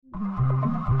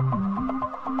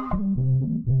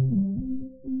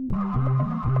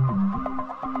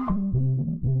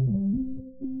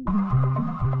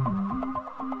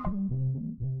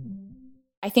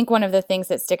think one of the things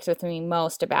that sticks with me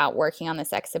most about working on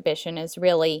this exhibition is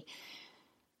really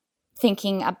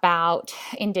thinking about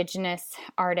Indigenous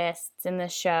artists in the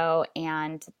show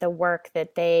and the work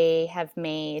that they have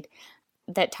made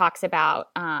that talks about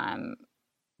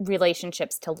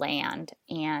relationships to land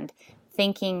and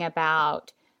thinking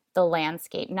about the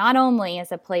landscape, not only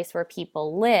as a place where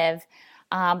people live,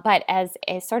 but as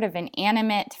a sort of an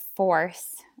animate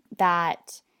force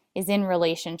that is in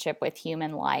relationship with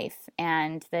human life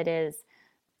and that is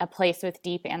a place with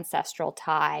deep ancestral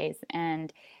ties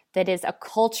and that is a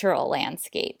cultural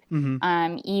landscape.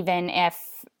 Even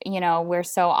if, we're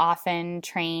so often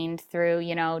trained through,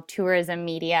 tourism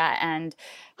media and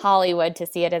Hollywood to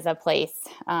see it as a place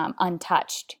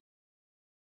untouched.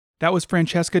 That was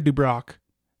Francesca Dubrac,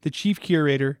 the chief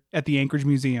curator at the Anchorage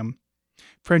Museum.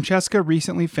 Francesca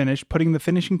recently finished putting the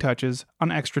finishing touches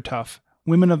on Extra Tough,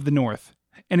 Women of the North,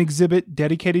 an exhibit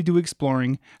dedicated to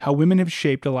exploring how women have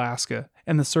shaped Alaska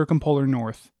and the circumpolar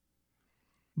North.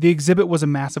 The exhibit was a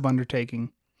massive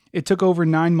undertaking. It took over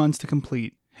 9 months to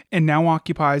complete, and now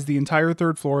occupies the entire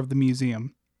third floor of the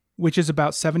museum, which is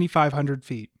about 7,500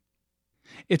 feet.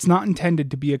 It's not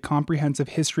intended to be a comprehensive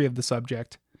history of the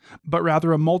subject, but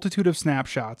rather a multitude of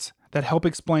snapshots that help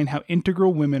explain how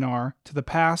integral women are to the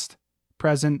past,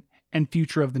 present, and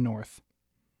future of the North.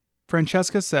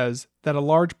 Francesca says that a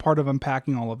large part of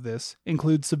unpacking all of this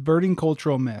includes subverting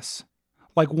cultural myths,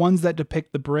 like ones that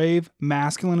depict the brave,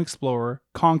 masculine explorer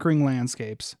conquering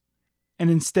landscapes, and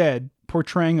instead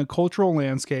portraying a cultural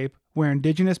landscape where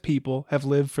Indigenous people have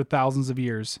lived for thousands of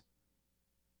years.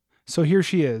 So here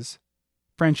she is,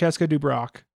 Francesca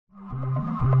Dubrac.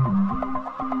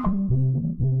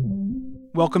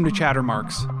 Welcome to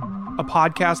Chattermarks, a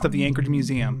podcast of the Anchorage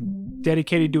Museum,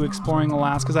 dedicated to exploring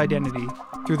Alaska's identity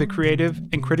through the creative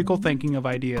and critical thinking of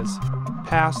ideas,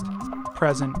 past,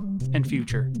 present, and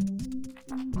future.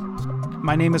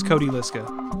 My name is Cody Liska,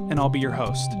 and I'll be your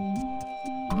host.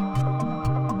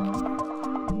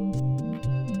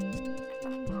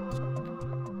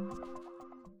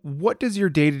 What does your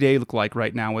day-to-day look like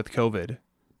right now with COVID?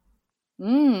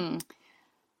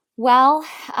 Well,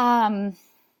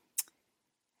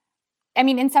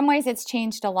 in some ways it's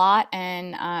changed a lot,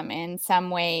 and in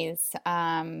some ways,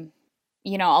 a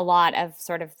lot of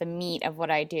sort of the meat of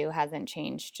what I do hasn't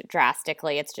changed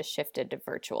drastically. It's just shifted to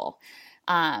virtual.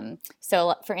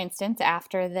 So for instance,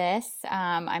 after this,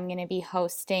 I'm going to be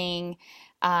hosting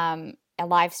a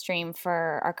live stream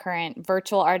for our current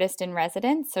virtual artist in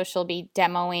residence. So she'll be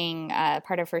demoing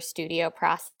part of her studio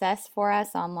process for us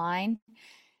online.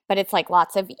 But it's like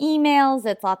lots of emails,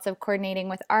 it's lots of coordinating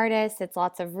with artists, it's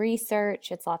lots of research,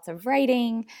 it's lots of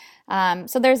writing.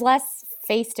 So there's less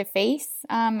face-to-face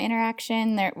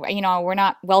interaction. We're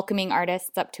not welcoming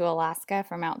artists up to Alaska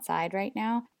from outside right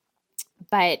now.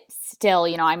 But still,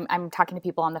 I'm talking to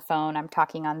people on the phone, I'm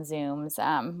talking on Zooms.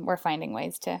 We're finding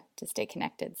ways to stay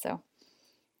connected. So.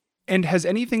 And has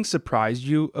anything surprised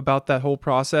you about that whole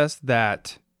process,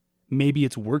 that maybe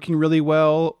it's working really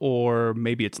well or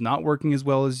maybe it's not working as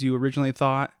well as you originally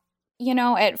thought?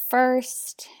 At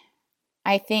first,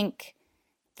 I think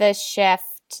the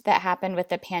shift that happened with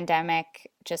the pandemic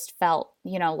just felt,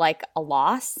 like a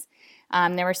loss.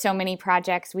 There were so many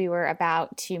projects we were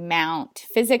about to mount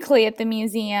physically at the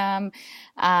museum.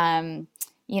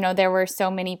 There were so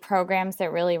many programs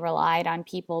that really relied on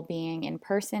people being in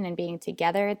person and being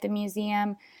together at the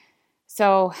museum.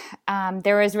 So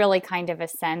there was really kind of a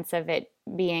sense of it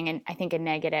being, I think, a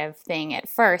negative thing at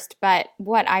first. But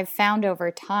what I've found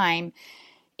over time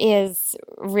is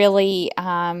really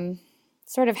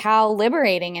sort of how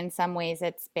liberating in some ways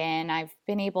it's been. I've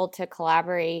been able to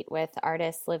collaborate with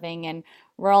artists living in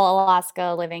rural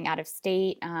Alaska, living out of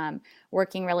state,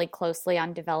 working really closely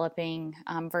on developing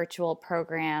virtual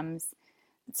programs.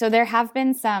 So there have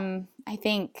been some, I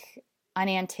think,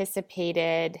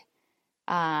 unanticipated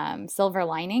silver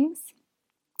linings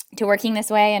to working this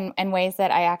way, and ways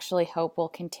that I actually hope will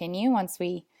continue once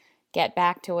we get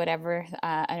back to whatever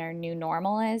our new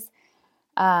normal is.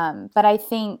 But I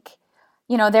think,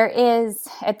 there is,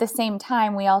 at the same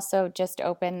time, we also just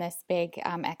opened this big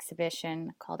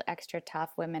exhibition called Extra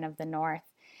Tough, Women of the North.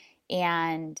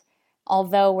 And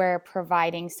although we're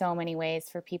providing so many ways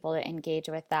for people to engage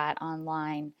with that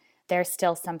online, there's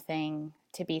still something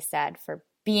to be said for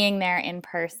being there in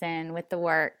person with the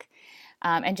work,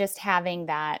 and just having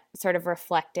that sort of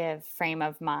reflective frame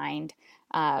of mind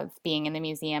of being in the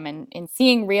museum and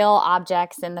seeing real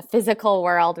objects in the physical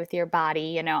world with your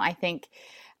body. I think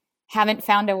haven't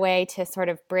found a way to sort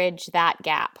of bridge that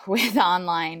gap with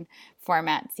online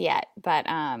formats yet. But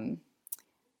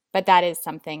that is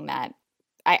something that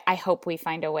I hope we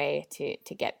find a way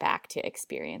to get back to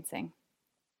experiencing.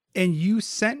 And you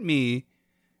sent me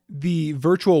the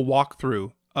virtual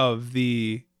walkthrough of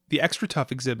the Extra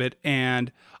Tough exhibit,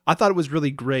 and I thought it was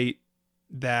really great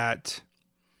that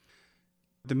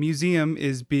the museum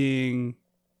is being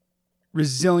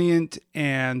resilient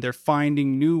and they're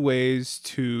finding new ways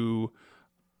to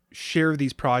share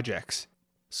these projects.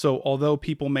 So although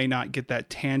people may not get that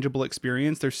tangible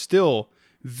experience, they're still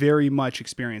very much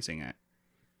experiencing it.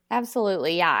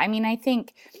 Absolutely. Yeah. I mean, I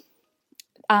think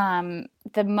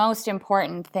the most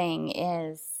important thing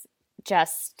is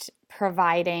just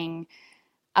providing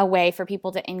a way for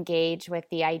people to engage with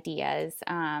the ideas,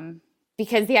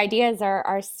 because the ideas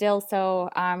are still so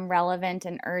relevant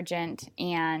and urgent.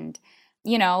 And,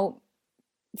 you know,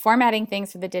 formatting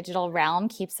things for the digital realm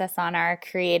keeps us on our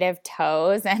creative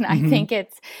toes. And I think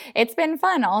it's been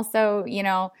fun also, you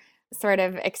know, sort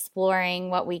of exploring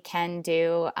what we can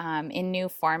do in new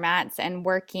formats and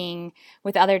working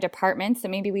with other departments that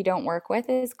maybe we don't work with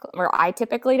or I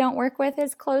typically don't work with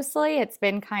as closely. It's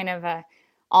been kind of a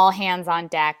all hands on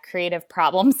deck creative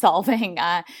problem solving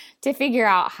to figure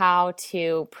out how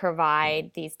to provide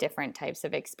these different types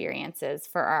of experiences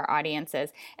for our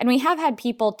audiences. And we have had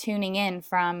people tuning in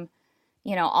from,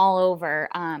 you know, all over.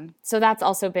 So that's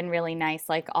also been really nice.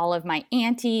 Like all of my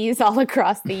aunties all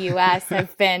across the US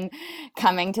have been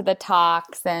coming to the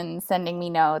talks and sending me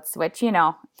notes, which, you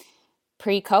know,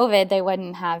 pre-COVID, they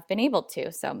wouldn't have been able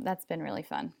to. So that's been really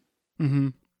fun. Mm-hmm.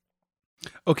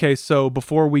 Okay, so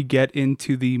before we get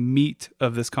into the meat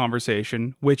of this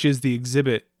conversation, which is the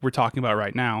exhibit we're talking about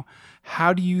right now,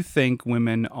 how do you think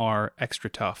women are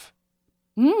extra tough?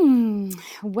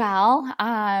 Well,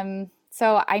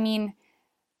 so I mean,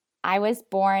 I was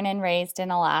born and raised in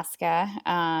Alaska.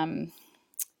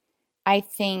 I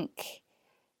think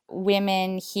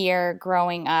women here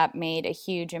growing up made a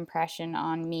huge impression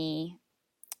on me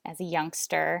as a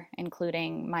youngster,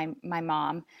 including my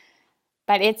mom.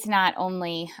 But it's not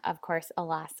only, of course,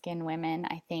 Alaskan women.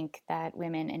 I think that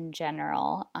women in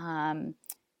general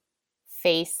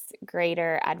face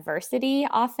greater adversity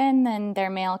often than their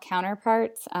male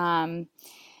counterparts. And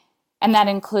that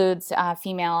includes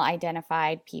female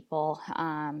identified people.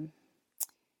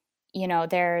 You know,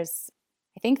 I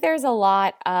think there's a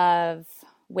lot of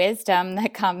wisdom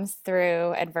that comes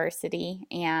through adversity.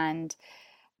 And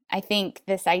I think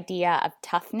this idea of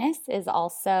toughness is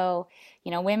also,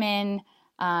 you know, women,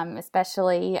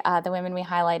 especially the women we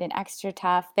highlight in Extra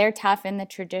Tough, they're tough in the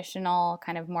traditional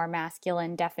kind of more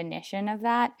masculine definition of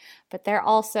that, but they're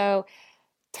also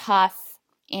tough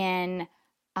in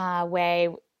a way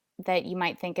that you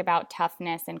might think about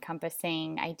toughness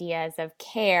encompassing ideas of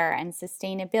care and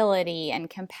sustainability and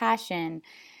compassion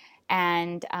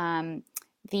and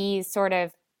these sort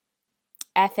of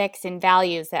ethics and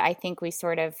values that I think we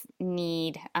sort of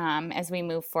need as we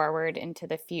move forward into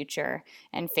the future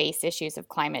and face issues of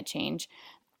climate change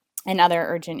and other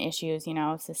urgent issues, you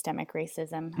know, systemic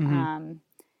racism.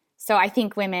 So I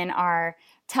think women are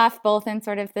tough both in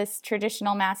sort of this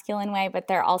traditional masculine way, but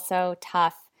they're also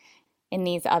tough in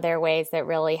these other ways that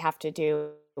really have to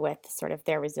do with sort of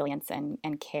their resilience and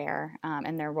care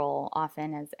and their role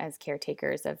often as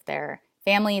caretakers of their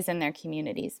families and their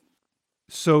communities.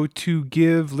 So to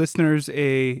give listeners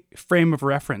a frame of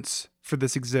reference for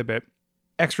this exhibit,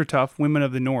 Extra Tough, Women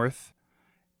of the North,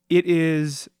 it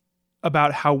is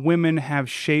about how women have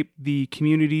shaped the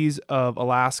communities of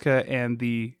Alaska and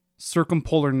the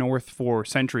circumpolar north for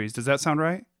centuries. Does that sound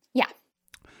right? Yeah.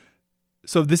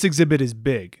 So this exhibit is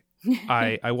big.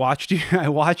 I watched the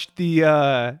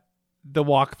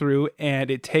walkthrough,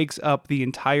 and it takes up the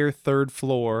entire third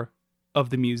floor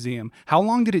of the museum. How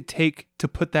long did it take to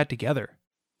put that together?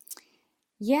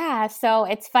 Yeah, so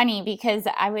it's funny because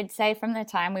I would say from the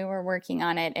time we were working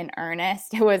on it in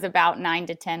earnest, it was about 9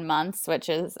 to 10 months, which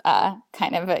is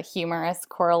kind of a humorous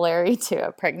corollary to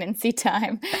a pregnancy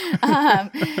time.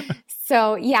 Um,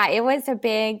 so yeah, it was a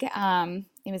big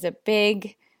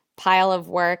pile of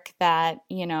work that,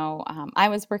 you know, I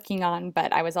was working on,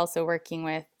 but I was also working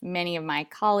with many of my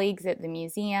colleagues at the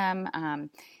museum.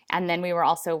 And then we were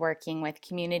also working with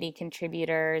community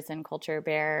contributors and culture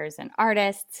bearers and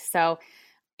artists. So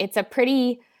it's a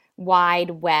pretty wide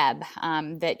web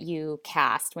that you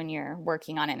cast when you're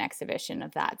working on an exhibition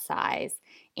of that size.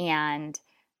 And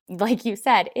like you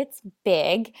said, it's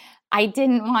big. I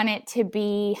didn't want it to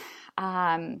be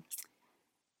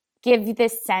give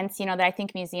this sense, you know, that I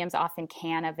think museums often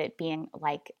can of it being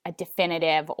like a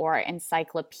definitive or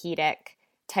encyclopedic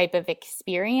type of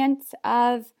experience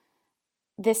of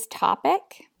this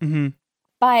topic.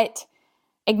 But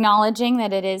acknowledging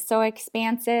that it is so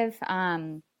expansive,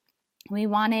 We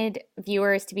wanted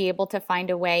viewers to be able to find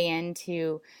a way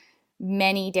into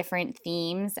many different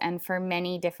themes and for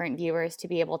many different viewers to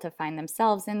be able to find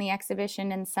themselves in the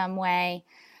exhibition in some way.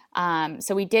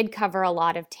 So we did cover a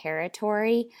lot of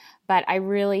territory, but I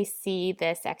really see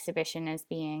this exhibition as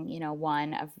being,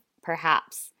 one of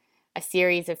perhaps a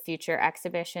series of future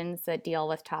exhibitions that deal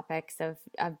with topics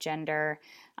of gender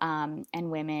and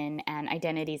women and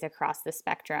identities across the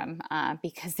spectrum,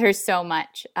 because there's so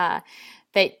much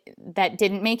that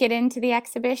didn't make it into the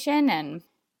exhibition,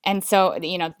 and so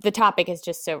the topic is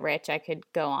just so rich. I could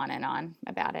go on and on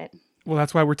about it. Well,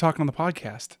 that's why we're talking on the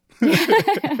podcast.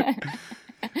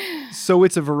 So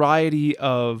it's a variety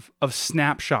of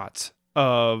snapshots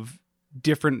of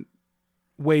different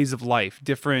ways of life,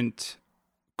 different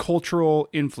cultural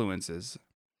influences.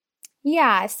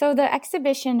 Yeah, so the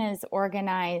exhibition is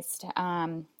organized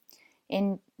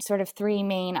in sort of three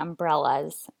main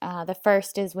umbrellas. The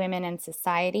first is women in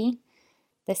society,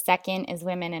 the second is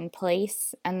women in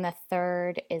place, and the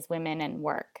third is women in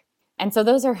work. And so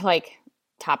those are like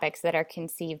topics that are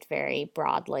conceived very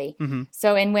broadly. Mm-hmm.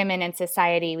 So in women in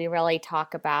society, we really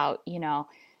talk about,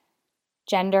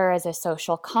 gender as a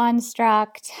social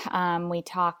construct. We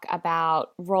talk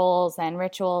about roles and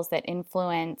rituals that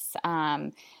influence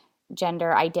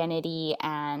gender identity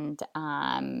and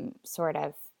sort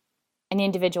of an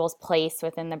individual's place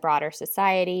within the broader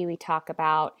society. We talk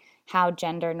about how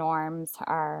gender norms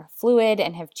are fluid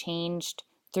and have changed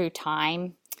through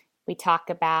time. We talk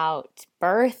about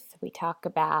birth. We talk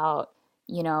about,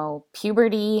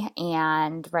 puberty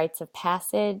and rites of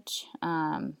passage.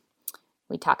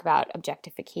 We talk about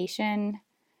objectification.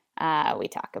 We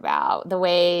talk about the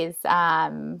ways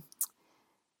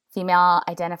female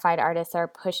identified artists are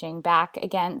pushing back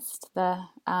against the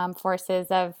forces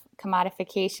of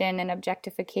commodification and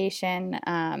objectification.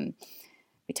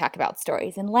 We talk about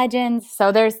stories and legends.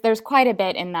 So there's quite a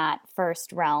bit in that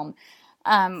first realm.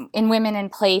 In Women in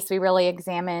Place, we really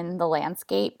examine the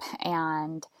landscape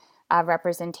and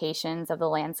representations of the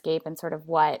landscape and sort of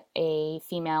what a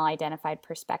female identified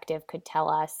perspective could tell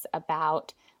us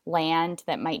about land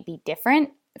that might be different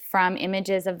from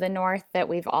images of the North that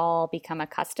we've all become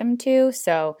accustomed to.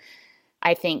 So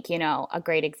I think, a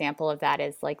great example of that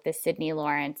is like the Sidney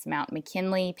Lawrence Mount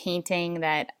McKinley painting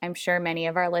that I'm sure many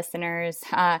of our listeners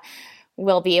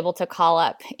will be able to call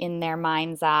up in their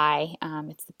mind's eye.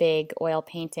 It's the big oil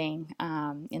painting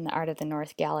in the Art of the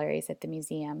North galleries at the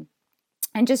museum.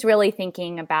 And just really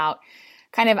thinking about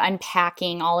kind of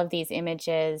unpacking all of these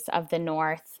images of the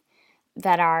North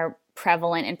that are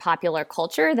prevalent in popular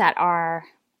culture that are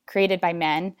created by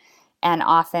men and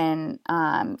often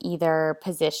either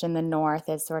position the North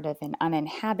as sort of an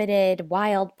uninhabited,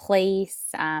 wild place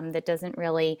that doesn't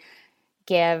really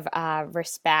give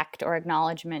respect or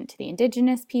acknowledgement to the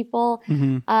indigenous people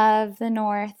of the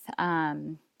North,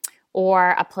 or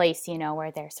a place,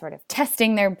 where they're sort of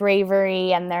testing their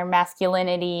bravery and their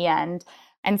masculinity. And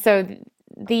so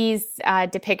these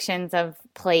depictions of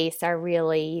place are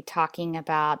really talking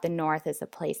about the North as a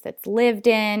place that's lived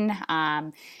in,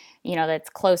 that's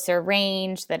closer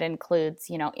range, that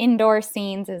includes, indoor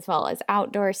scenes as well as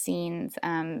outdoor scenes.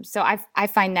 So I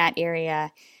find that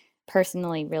area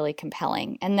personally really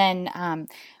compelling. And then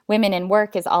Women in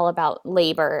Work is all about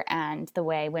labor and the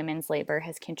way women's labor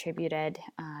has contributed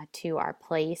to our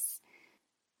place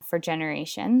for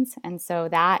generations. And so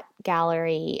that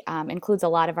gallery includes a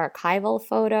lot of archival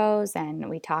photos, and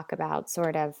we talk about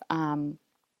sort of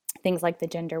things like the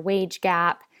gender wage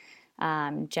gap,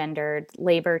 gendered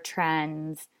labor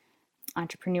trends,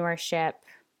 entrepreneurship,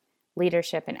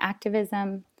 leadership, and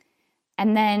activism.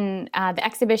 And then the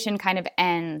exhibition kind of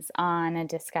ends on a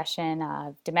discussion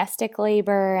of domestic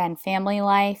labor and family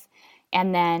life,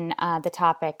 and then the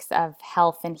topics of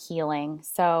health and healing.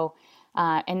 So,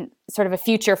 and sort of a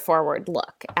future forward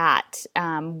look at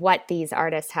what these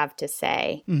artists have to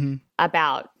say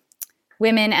about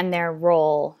women and their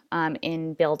role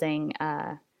in building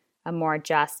a more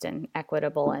just and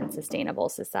equitable and sustainable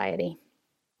society.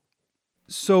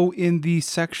 So in the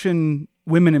section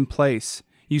Women in Place,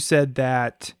 you said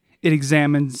that it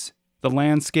examines the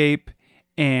landscape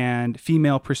and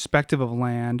female perspective of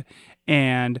land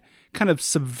and kind of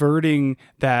subverting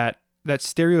that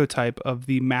stereotype of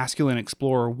the masculine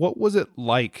explorer. What was it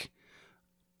like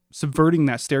subverting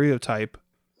that stereotype?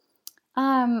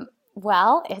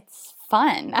 Well, it's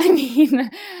fun. I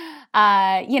mean,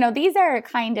 these are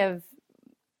kind of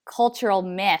cultural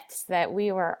myths that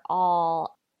we were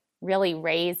all really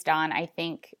raised on, I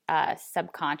think,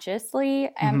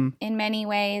 subconsciously in many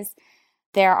ways.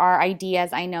 There are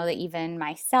ideas, I know that even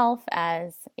myself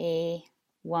as a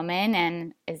woman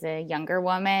and is a younger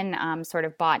woman, sort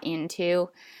of bought into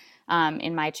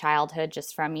in my childhood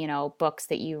just from, books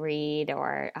that you read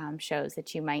or shows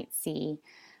that you might see.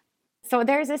 So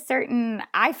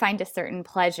I find a certain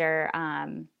pleasure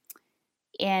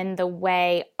in the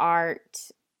way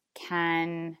art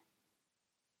can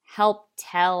help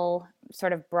tell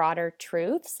sort of broader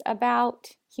truths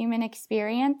about human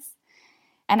experience.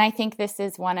 And I think this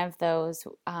is one of those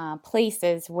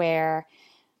places where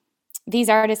these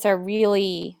artists are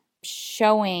really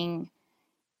showing,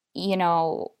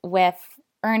 with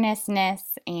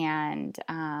earnestness and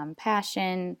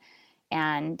passion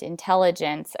and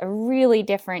intelligence, a really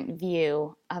different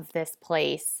view of this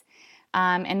place,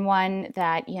 and one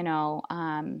that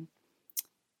in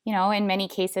many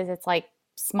cases it's like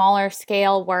smaller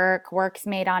scale works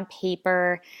made on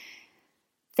paper,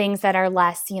 things that are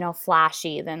less,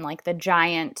 flashy than like the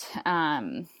giant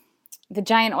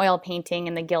oil painting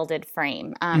in the gilded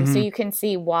frame. So you can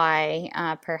see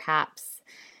why perhaps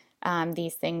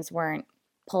these things weren't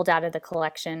pulled out of the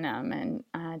collection and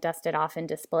dusted off and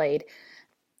displayed.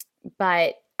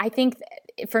 But I think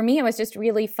for me, it was just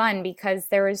really fun because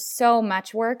there was so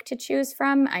much work to choose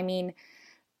from. I mean,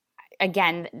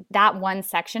 again, that one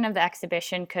section of the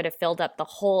exhibition could have filled up the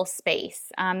whole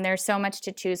space. There's so much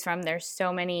to choose from. There's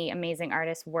so many amazing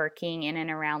artists working in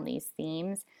and around these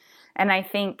themes. And I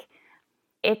think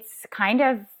it's kind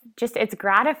of just, it's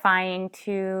gratifying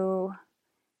to,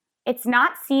 it's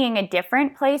not seeing a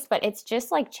different place, but it's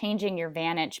just like changing your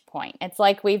vantage point. It's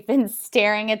like we've been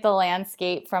staring at the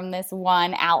landscape from this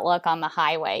one outlook on the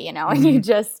highway, and you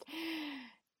just,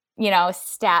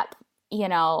 step,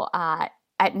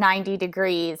 at 90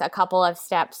 degrees, a couple of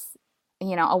steps,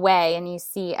 away, and you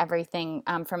see everything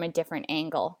from a different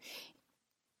angle.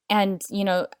 And,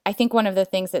 I think one of the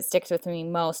things that sticks with me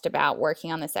most about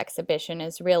working on this exhibition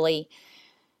is really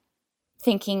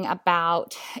thinking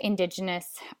about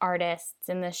Indigenous artists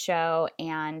in the show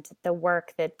and the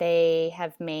work that they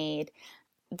have made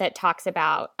that talks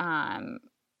about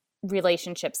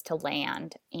relationships to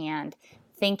land and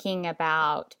thinking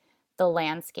about the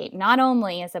landscape, not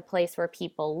only as a place where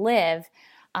people live,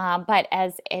 but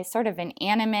as a sort of an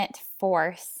animate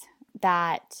force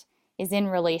that is in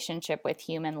relationship with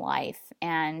human life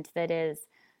and that is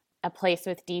a place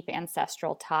with deep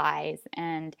ancestral ties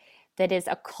and that is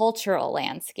a cultural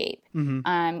landscape.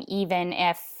 Even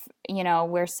if,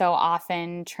 we're so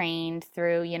often trained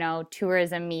through,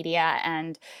 tourism media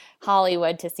and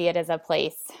Hollywood to see it as a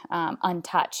place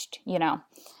untouched,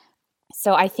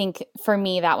 So I think for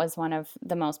me, that was one of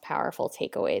the most powerful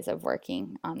takeaways of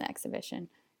working on the exhibition.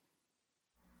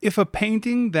 If a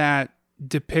painting that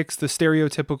depicts the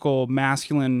stereotypical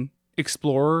masculine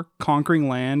explorer conquering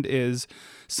land is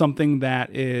something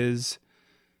that is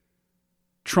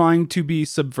trying to be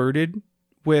subverted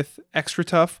with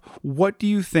XTRATUF, what do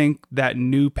you think that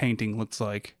new painting looks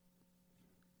like?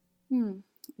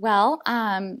 Well,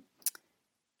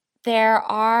 there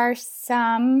are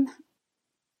some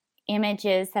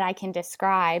images that I can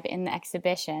describe in the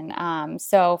exhibition.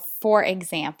 So, for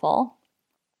example,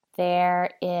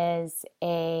 there is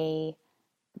a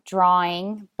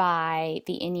drawing by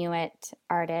the Inuit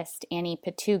artist Annie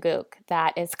Patuguk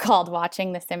that is called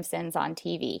Watching the Simpsons on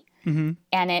TV.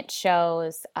 And it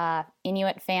shows an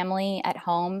Inuit family at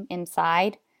home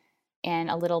inside and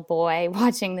a little boy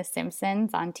watching the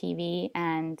Simpsons on TV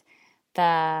and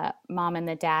the mom and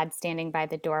the dad standing by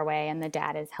the doorway, and the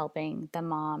dad is helping the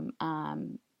mom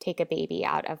take a baby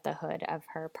out of the hood of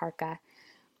her parka.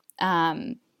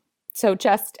 So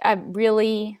just a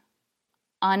really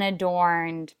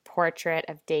unadorned portrait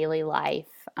of daily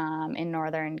life in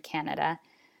northern Canada.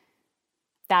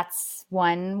 That's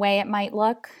one way it might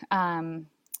look.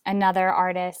 Another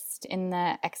artist in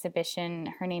the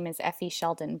exhibition, her name is Effie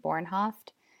Sheldon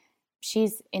Bornhoft.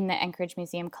 She's in the Anchorage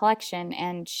Museum collection,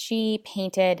 and she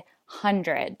painted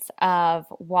hundreds of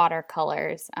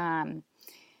watercolors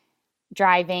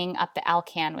driving up the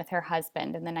Alcan with her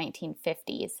husband in the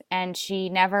 1950s. And she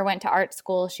never went to art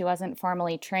school. She wasn't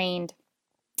formally trained,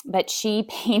 but she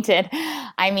painted,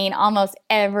 almost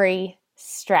every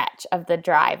stretch of the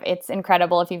drive. It's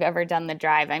incredible if you've ever done the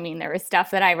drive. There was stuff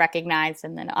that I recognized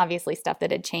and then obviously stuff that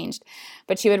had changed,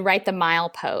 but she would write the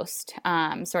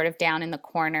milepost sort of down in the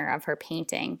corner of her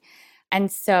painting.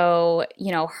 And so,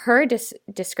 her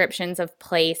descriptions of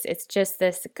place, it's just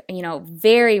this,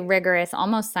 very rigorous,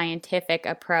 almost scientific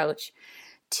approach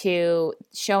to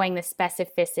showing the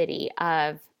specificity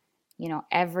of,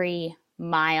 every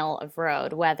mile of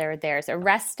road, whether there's a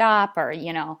rest stop or,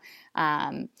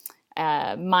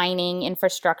 mining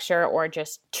infrastructure or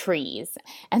just trees.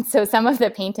 And so some of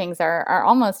the paintings are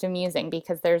almost amusing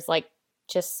because there's like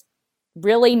just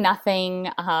really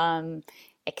nothing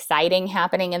exciting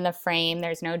happening in the frame.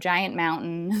 There's no giant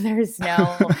mountain. There's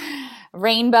no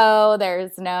rainbow.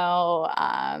 There's no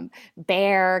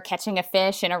bear catching a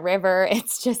fish in a river.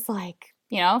 It's just like,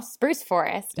 spruce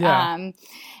forest. Yeah.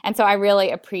 And so I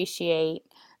really appreciate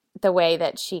the way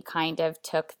that she kind of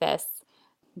took this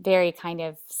very kind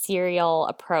of serial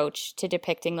approach to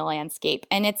depicting the landscape.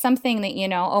 And it's something that,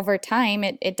 over time,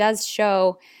 it does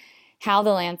show how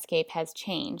the landscape has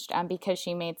changed because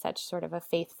she made such sort of a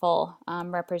faithful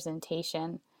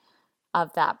representation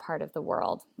of that part of the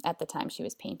world at the time she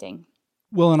was painting.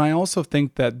 Well, and I also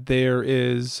think that there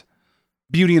is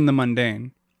beauty in the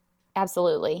mundane.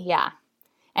 Absolutely, yeah.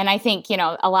 And I think,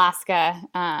 Alaska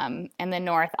and the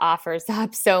North offers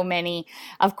up so many.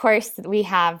 Of course, we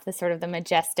have the sort of the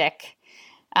majestic,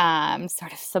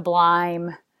 sort of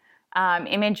sublime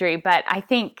imagery, but I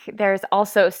think there's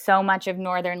also so much of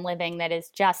northern living that is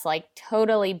just like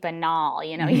totally banal.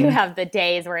 You have the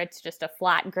days where it's just a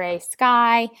flat gray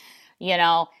sky,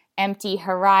 empty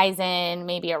horizon,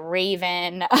 maybe a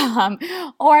raven,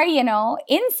 or,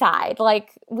 inside.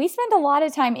 Like we spend a lot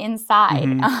of time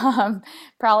inside,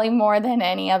 probably more than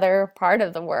any other part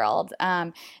of the world.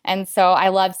 And so I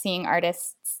love seeing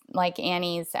artists like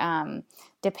Annie's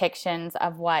depictions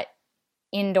of what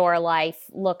indoor life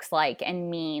looks like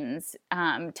and means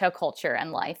to culture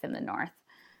and life in the North.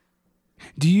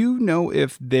 Do you know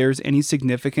if there's any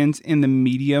significance in the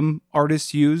medium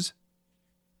artists use?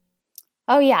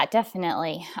 Oh, yeah,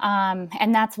 definitely.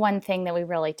 And that's one thing that we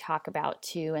really talk about,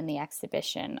 too, in the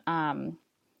exhibition.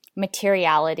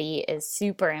 Materiality is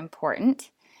super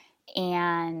important.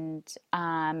 And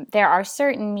there are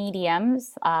certain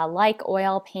mediums like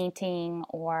oil painting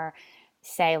or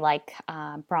say like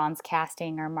bronze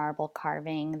casting or marble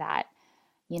carving that,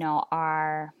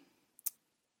 are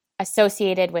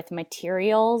associated with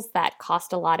materials that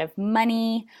cost a lot of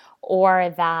money or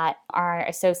that are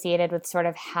associated with sort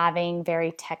of having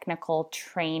very technical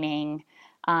training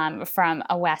from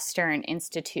a Western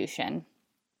institution.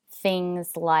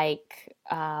 Things like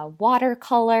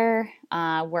watercolor,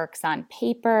 works on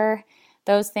paper,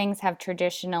 those things have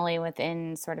traditionally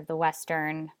within sort of the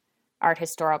Western art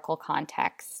historical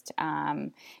context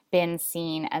been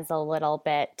seen as a little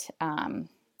bit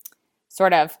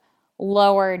sort of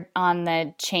lowered on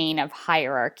the chain of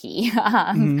hierarchy.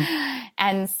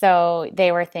 And so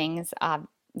they were things,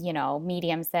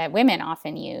 mediums that women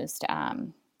often used,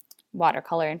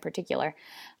 watercolor in particular.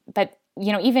 But,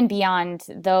 even beyond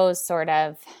those sort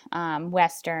of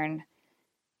Western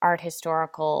art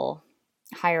historical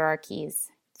hierarchies,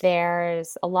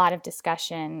 there's a lot of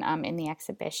discussion in the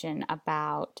exhibition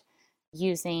about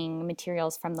using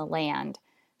materials from the land.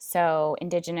 So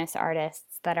Indigenous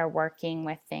artists that are working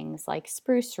with things like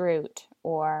spruce root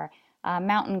or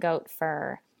mountain goat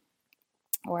fur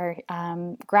or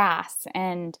grass,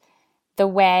 and the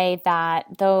way that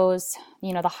those,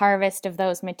 the harvest of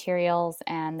those materials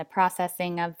and the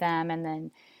processing of them and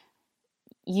then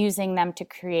using them to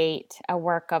create a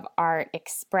work of art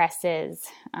expresses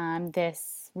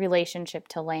this relationship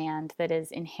to land that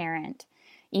is inherent.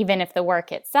 Even if the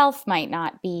work itself might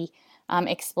not be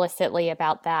explicitly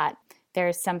about that,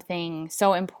 there's something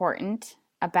so important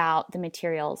about the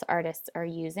materials artists are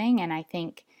using. And I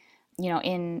think,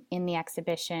 in the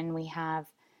exhibition, we have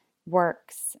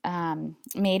works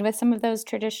made with some of those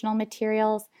traditional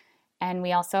materials. And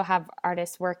we also have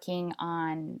artists working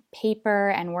on paper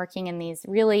and working in these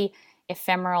really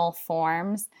ephemeral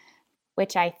forms,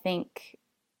 which I think,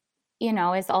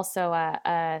 is also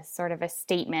a sort of a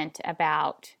statement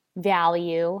about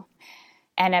value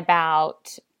and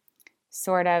about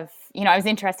sort of, it was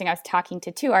interesting. I was talking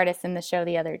to two artists in the show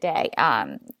the other day.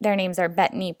 Their names are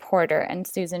Bettany Porter and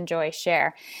Susan Joy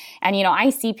Scher. And, I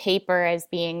see paper as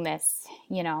being this,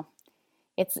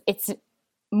 it's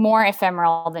more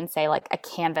ephemeral than, say, like a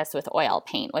canvas with oil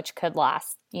paint, which could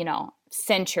last,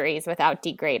 centuries without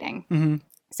degrading. Mm-hmm.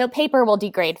 So paper will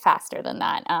degrade faster than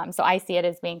that. So I see it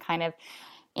as being kind of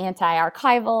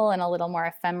anti-archival and a little more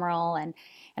ephemeral. And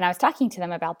I was talking to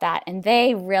them about that, and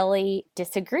they really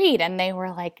disagreed. And they were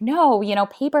like, no,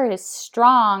 paper is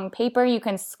strong. Paper, you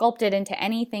can sculpt it into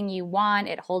anything you want.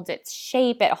 It holds its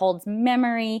shape. It holds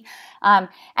memory.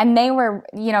 And they were,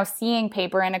 seeing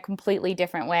paper in a completely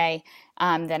different way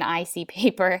than I see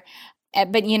paper.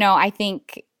 But, I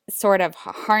think sort of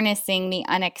harnessing the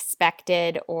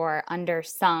unexpected or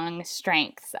undersung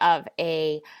strengths of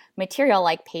a material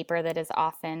like paper that is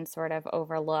often sort of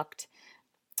overlooked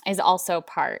is also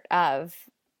part of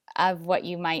what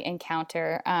you might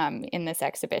encounter in this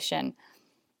exhibition.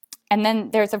 And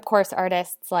then there's, of course,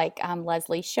 artists like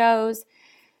Leslie Shows,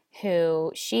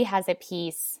 who she has a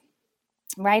piece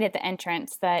right at the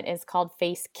entrance that is called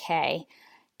Face K.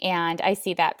 And I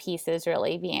see that piece as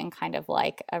really being kind of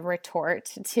like a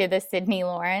retort to the Sydney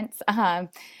Lawrence,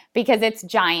 because it's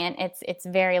giant, it's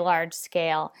very large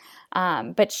scale.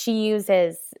 But she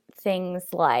uses things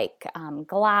like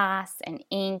glass and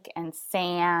ink and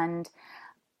sand,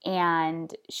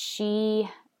 and she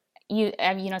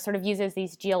sort of uses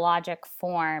these geologic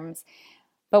forms.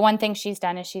 But one thing she's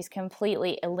done is she's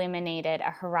completely eliminated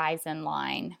a horizon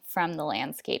line from the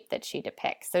landscape that she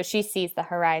depicts. So she sees the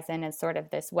horizon as sort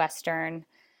of this Western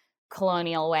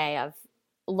colonial way of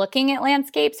looking at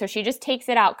landscape. So she just takes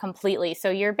it out completely. So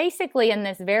you're basically in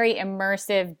this very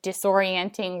immersive,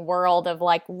 disorienting world of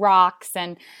like rocks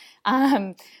and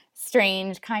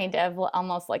strange kind of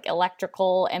almost like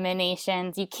electrical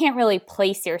emanations. You can't really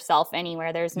place yourself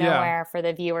anywhere. There's nowhere for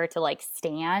the viewer to like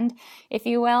stand, if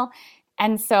you will.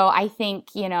 And so I think,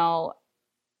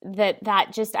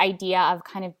 that just idea of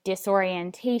kind of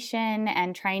disorientation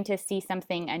and trying to see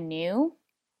something anew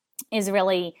is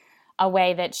really a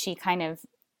way that she kind of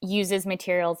uses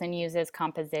materials and uses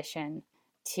composition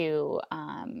to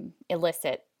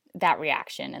elicit that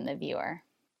reaction in the viewer.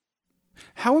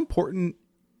 How important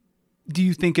do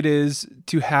you think it is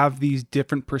to have these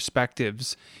different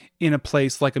perspectives in a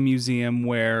place like a museum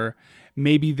where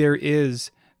maybe there is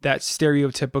that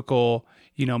stereotypical,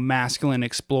 masculine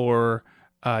explorer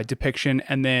depiction,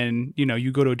 and then,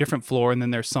 you go to a different floor and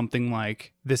then there's something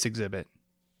like this exhibit?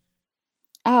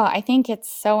 Oh, I think it's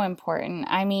so important.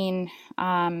 I mean,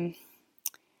 I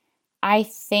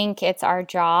think it's our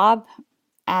job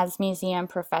as museum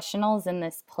professionals in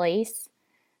this place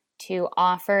to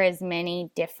offer as many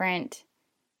different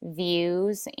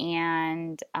views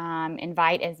and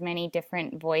invite as many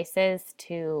different voices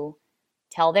to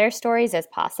tell their stories as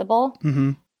possible.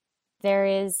 Mm-hmm. There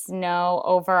is no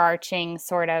overarching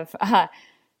sort of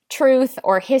truth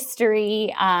or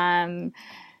history.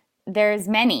 There's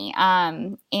many.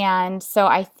 And so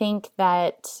I think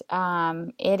that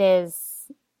it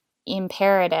is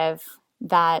imperative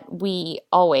that we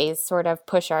always sort of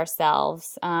push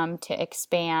ourselves to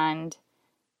expand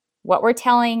what we're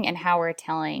telling and how we're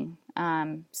telling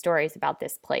stories about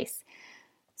this place.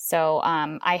 So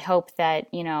I hope that,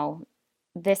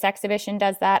 this exhibition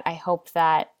does that. I hope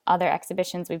that other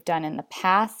exhibitions we've done in the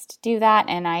past do that.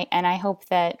 And I hope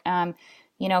that,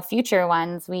 future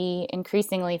ones, we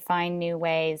increasingly find new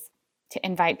ways to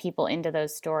invite people into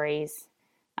those stories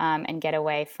and get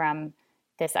away from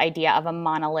this idea of a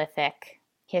monolithic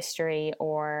history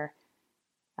or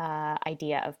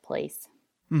idea of place.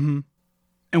 Mm-hmm.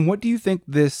 And what do you think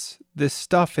this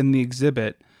stuff in the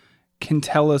exhibit can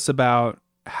tell us about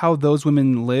how those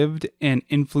women lived and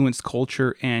influenced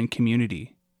culture and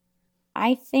community?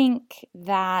 I think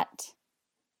that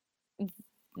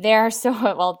there are so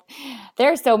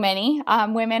many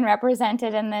women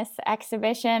represented in this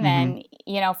exhibition,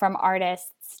 Mm-hmm. and from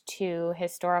artists to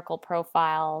historical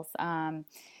profiles.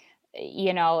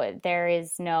 There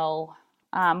is no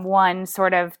one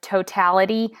sort of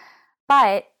totality.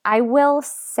 But I will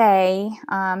say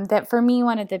that for me,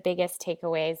 one of the biggest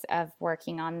takeaways of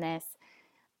working on this,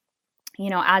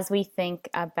 as we think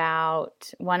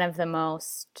about one of the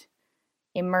most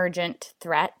emergent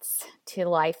threats to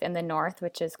life in the North,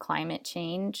 which is climate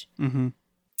change, Mm-hmm.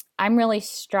 I'm really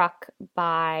struck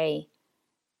by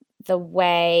the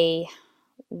way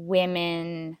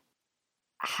women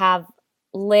have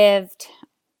lived,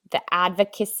 the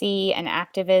advocacy and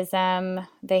activism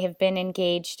they have been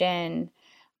engaged in,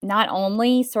 not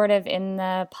only sort of in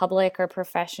the public or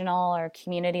professional or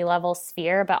community level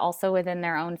sphere, but also within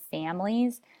their own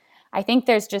families. I think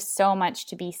there's just so much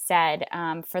to be said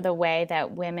for the way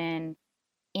that women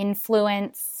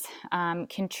influence,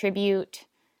 contribute,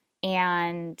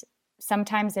 and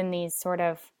sometimes in these sort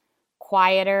of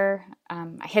quieter,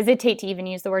 I hesitate to even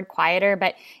use the word quieter,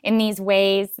 but in these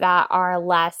ways that are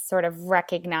less sort of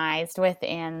recognized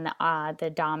within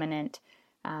the dominant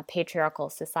patriarchal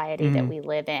society that we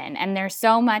live in. And there's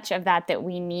so much of that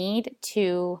we need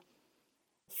to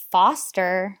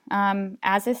foster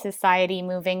as a society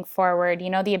moving forward.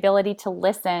 The ability to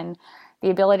listen, the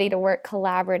ability to work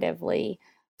collaboratively,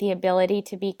 the ability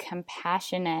to be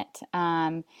compassionate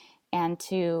and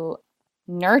to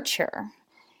nurture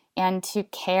and to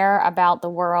care about the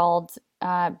world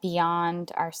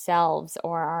beyond ourselves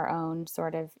or our own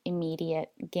sort of immediate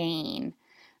gain.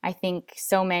 I think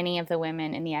so many of the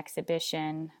women in the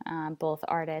exhibition, both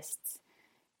artists,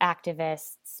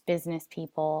 activists, business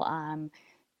people,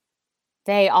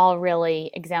 they all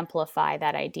really exemplify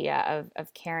that idea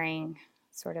of caring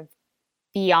sort of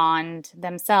beyond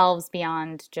themselves,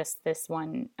 beyond just this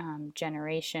one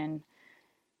generation,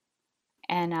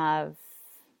 and of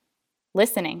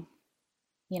listening,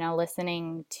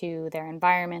 listening to their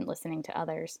environment, listening to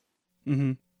others.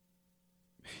 Mm-hmm.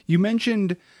 You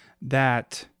mentioned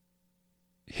that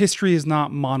history is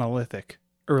not monolithic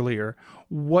earlier.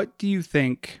 What do you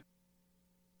think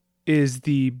is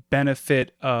the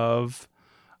benefit of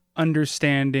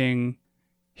understanding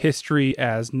history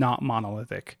as not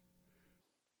monolithic?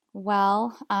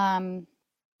 Well,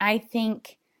 I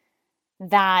think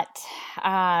that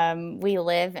we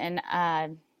live in a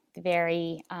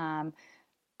very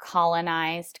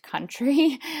colonized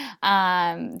country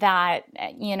that,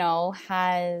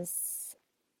 has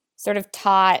sort of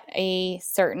taught a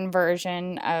certain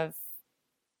version of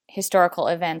historical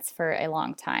events for a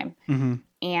long time. Mm-hmm.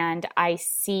 And I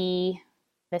see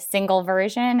the single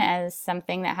version as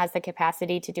something that has the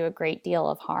capacity to do a great deal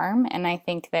of harm. And I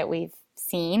think that we've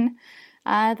seen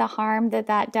the harm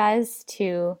that does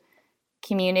to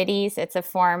communities. It's a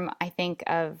form, I think,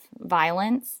 of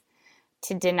violence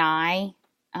to deny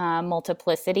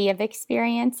multiplicity of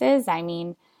experiences. I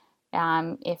mean,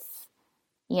 if,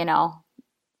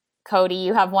 Cody,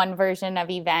 you have one version of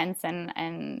events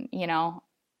and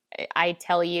I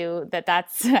tell you that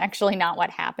that's actually not what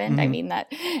happened. Mm-hmm. I mean,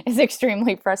 that is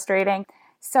extremely frustrating.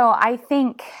 So I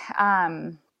think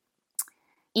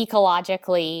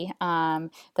ecologically,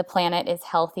 the planet is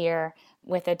healthier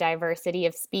with a diversity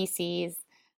of species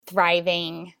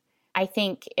thriving. I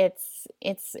think it's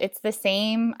the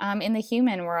same in the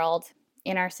human world,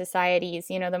 in our societies.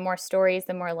 The more stories,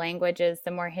 the more languages,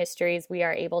 the more histories we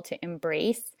are able to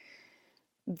embrace,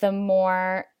 the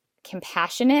more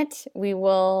compassionate we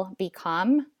will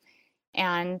become.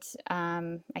 And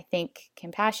I think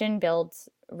compassion builds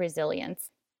resilience.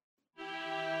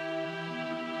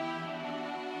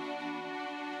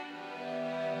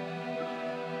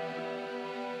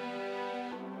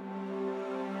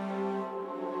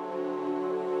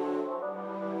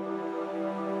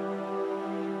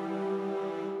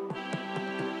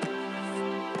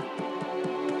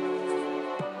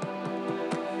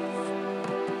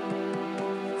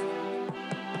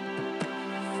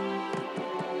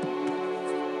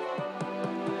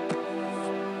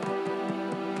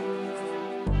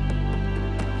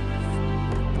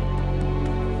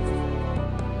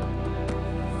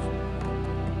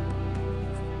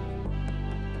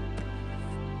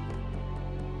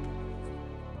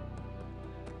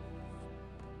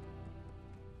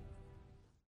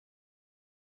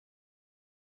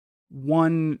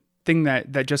 One thing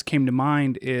that just came to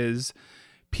mind is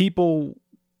people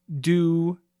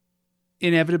do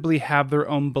inevitably have their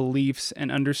own beliefs and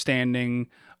understanding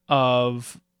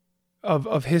of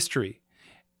history.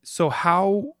 So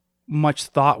how much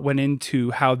thought went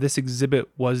into how this exhibit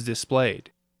was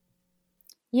displayed?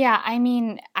 Yeah, I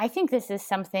mean, I think this is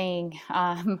something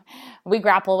we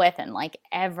grapple with in like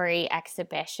every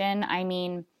exhibition. I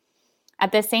mean,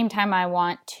 at the same time, I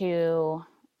want to,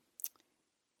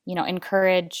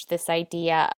 encourage this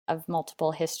idea of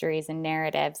multiple histories and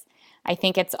narratives. I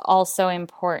think it's also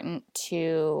important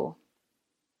to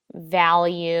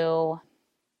value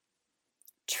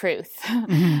truth.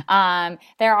 Mm-hmm.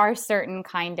 There are certain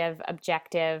kind of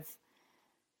objective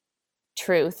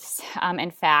truths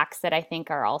and facts that I think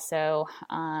are also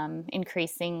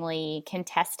increasingly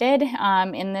contested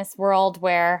in this world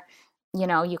where,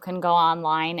 you can go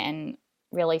online and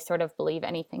really sort of believe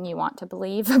anything you want to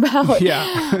believe about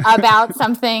Yeah. about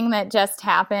something that just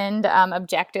happened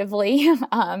objectively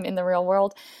in the real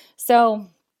world. So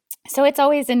it's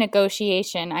always a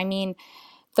negotiation. I mean,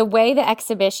 the way the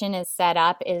exhibition is set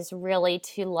up is really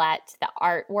to let the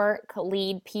artwork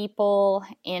lead people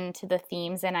into the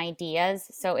themes and ideas.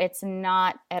 So it's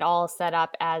not at all set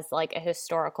up as like a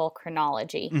historical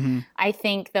chronology. Mm-hmm. I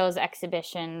think those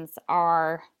exhibitions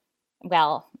are,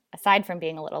 well, aside from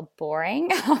being a little boring,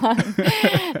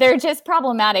 they're just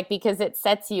problematic because it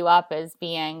sets you up as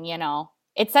being,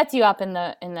 it sets you up in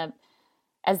the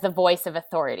as the voice of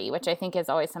authority, which I think is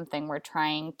always something we're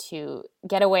trying to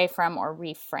get away from or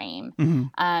reframe.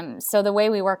 Mm-hmm. So the way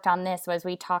we worked on this was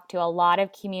we talked to a lot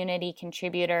of community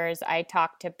contributors. I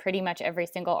talked to pretty much every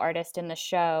single artist in the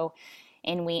show,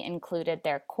 and we included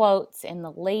their quotes in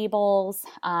the labels.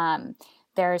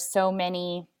 There's so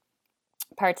many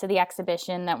parts of the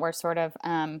exhibition that were sort of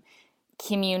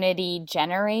community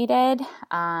generated.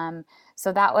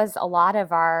 So that was a lot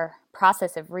of our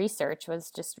process of research, was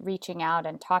just reaching out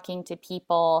and talking to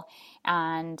people,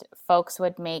 and folks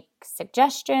would make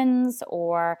suggestions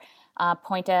or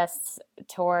point us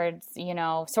towards,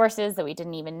 sources that we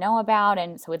didn't even know about.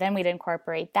 And so then we'd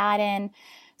incorporate that in.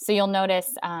 So you'll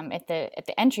notice at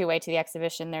the entryway to the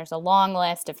exhibition, there's a long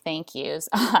list of thank yous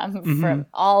from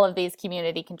all of these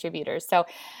community contributors. So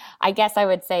I guess I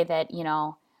would say that,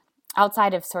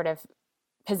 outside of sort of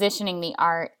positioning the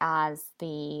art as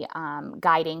the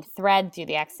guiding thread through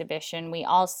the exhibition, we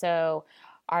also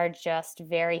are just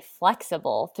very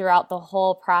flexible throughout the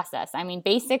whole process. I mean,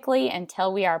 basically,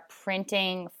 until we are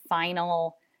printing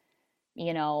final,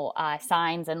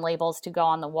 signs and labels to go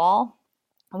on the wall,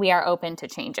 we are open to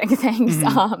changing things.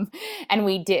 And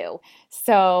we do.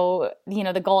 So,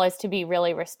 the goal is to be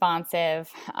really responsive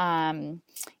and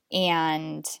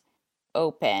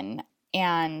open.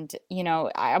 And,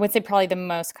 I would say probably the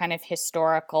most kind of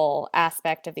historical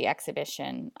aspect of the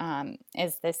exhibition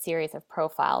is this series of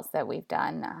profiles that we've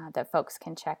done that folks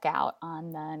can check out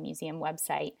on the museum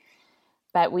website.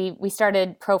 But we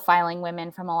started profiling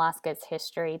women from Alaska's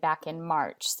history back in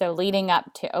March. So leading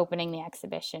up to opening the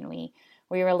exhibition, we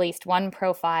released one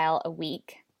profile a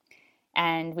week.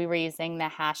 And we were using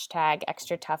the hashtag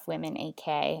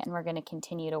 #ExtraToughWomenAK, and we're going to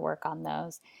continue to work on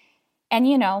those. And,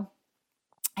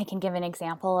 I can give an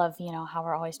example of, how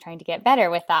we're always trying to get better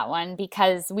with that one,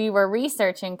 because we were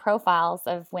researching profiles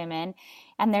of women,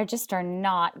 and there just are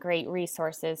not great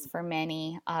resources for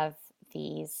many of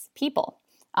these people.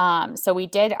 So we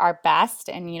did our best,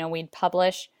 and, we'd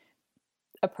publish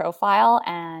a profile,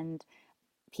 and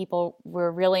people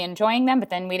were really enjoying them, but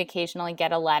then we'd occasionally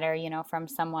get a letter, from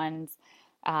someone's,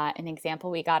 an example,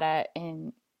 we got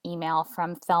an email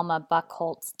from Thelma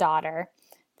Buckholt's daughter.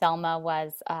 Thelma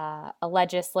was a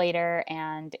legislator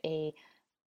and a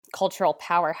cultural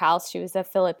powerhouse. She was a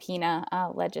Filipina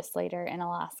legislator in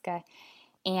Alaska.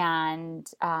 And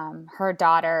her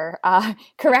daughter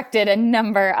corrected a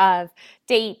number of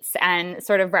dates and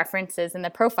sort of references in the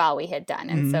profile we had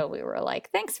done. And so we were like,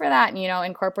 thanks for that, and,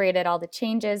 incorporated all the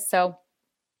changes. So,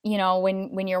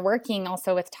 when you're working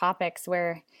also with topics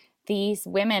where these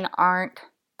women aren't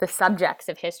the subjects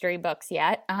of history books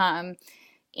yet,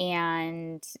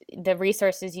 and the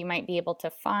resources you might be able to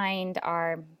find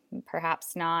are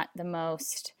perhaps not the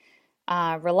most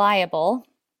reliable,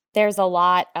 there's a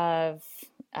lot of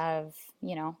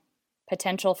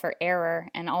potential for error,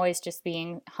 and always just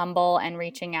being humble and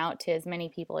reaching out to as many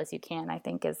people as you can, I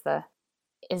think is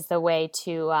the way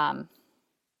to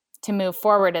move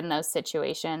forward in those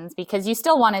situations, because you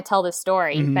still want to tell the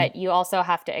story, but you also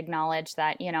have to acknowledge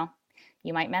that,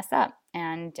 you might mess up,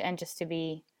 and just to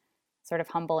be sort of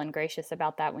humble and gracious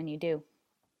about that when you do.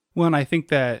 Well, and I think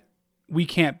that we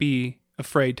can't be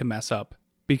afraid to mess up,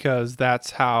 because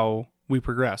that's how we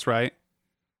progress, right?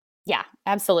 Yeah,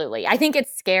 absolutely. I think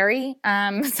it's scary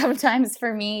sometimes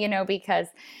for me, because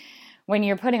when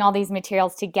you're putting all these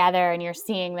materials together and you're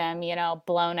seeing them,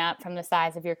 blown up from the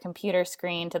size of your computer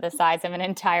screen to the size of an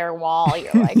entire wall,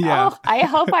 you're like, oh, I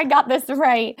hope I got this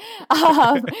right.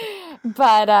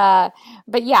 But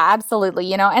yeah,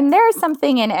 absolutely. And there's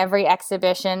something in every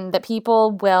exhibition that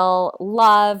people will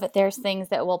love. There's things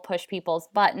that will push people's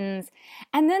buttons.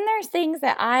 And then there's things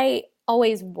that I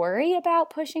always worry about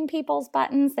pushing people's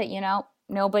buttons that,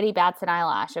 nobody bats an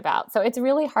eyelash about. So it's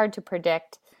really hard to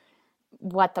predict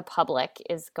what the public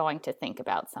is going to think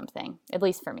about something, at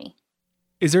least for me.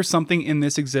 Is there something in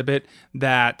this exhibit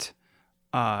that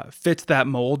fits that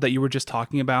mold that you were just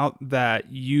talking about,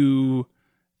 that you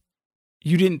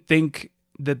didn't think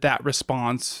that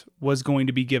response was going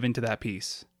to be given to that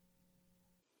piece?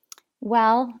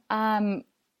 Well,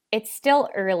 it's still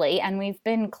early, and we've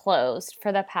been closed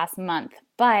for the past month,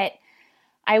 but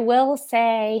I will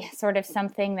say sort of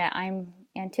something that I'm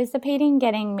anticipating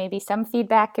getting maybe some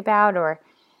feedback about, or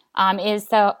is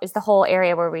the whole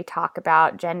area where we talk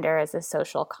about gender as a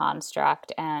social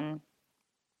construct, and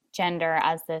gender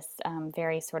as this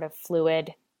very sort of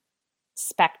fluid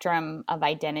spectrum of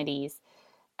identities.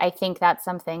 I think that's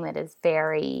something that is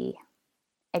very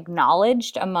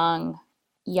acknowledged among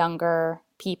younger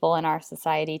people in our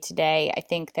society today. I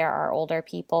think there are older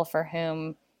people for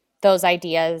whom those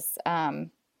ideas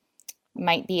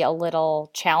might be a little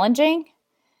challenging.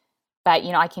 But,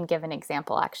 I can give an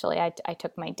example, actually. I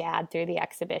took my dad through the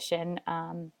exhibition,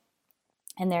 and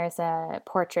there's a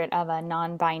portrait of a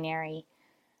non-binary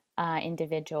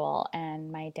individual.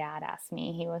 And my dad asked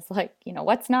me, he was like,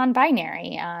 what's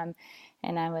non-binary?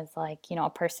 And I was like, a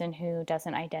person who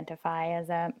doesn't identify as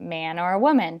a man or a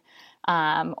woman,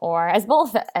 or as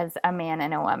both as a man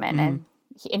and a woman. And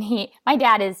my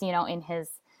dad is, in his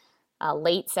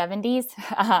late 70s.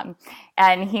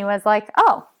 And he was like,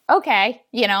 oh, okay,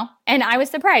 and I was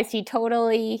surprised. He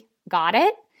totally got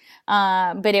it.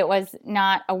 But it was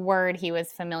not a word he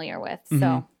was familiar with.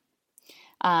 So,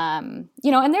 and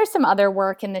there's some other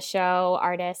work in the show,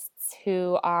 artists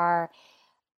who are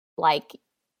like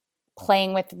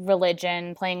playing with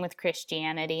religion, playing with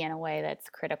Christianity in a way that's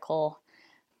critical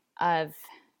of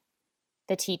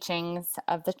the teachings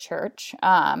of the church.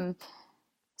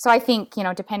 So I think,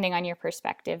 depending on your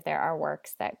perspective, there are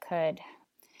works that could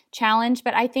challenge,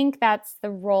 but I think that's the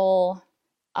role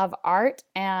of art.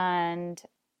 And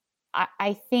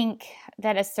I think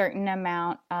that a certain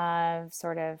amount of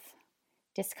sort of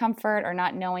discomfort or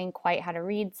not knowing quite how to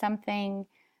read something,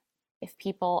 if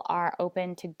people are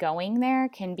open to going there,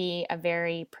 can be a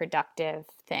very productive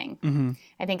thing. Mm-hmm.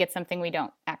 I think it's something we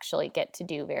don't actually get to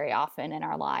do very often in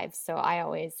our lives. So I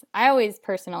always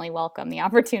personally welcome the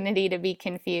opportunity to be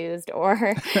confused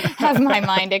or have my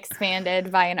mind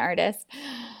expanded by an artist.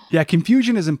 Yeah,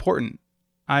 confusion is important.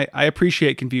 I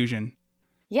appreciate confusion.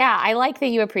 Yeah, I like that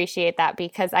you appreciate that,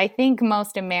 because I think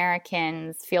most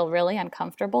Americans feel really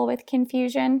uncomfortable with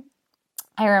confusion.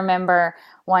 I remember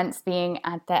once being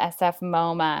at the SF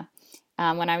MoMA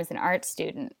when I was an art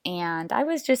student, and I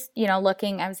was just,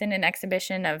 looking. I was in an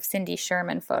exhibition of Cindy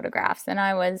Sherman photographs, and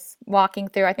I was walking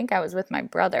through. I think I was with my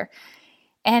brother,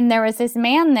 and there was this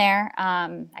man there.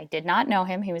 I did not know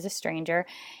him. He was a stranger,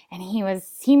 and he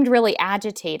seemed really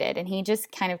agitated, and he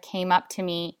just kind of came up to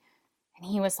me. And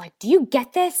he was like, "Do you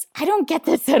get this? I don't get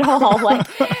this at all."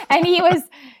 And he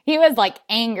was like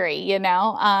angry,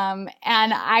 And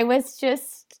I was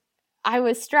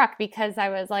struck, because I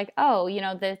was like, oh,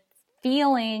 the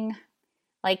feeling,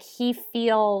 like he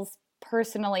feels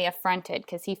personally affronted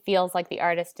because he feels like the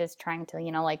artist is trying to,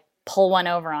 like pull one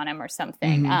over on him or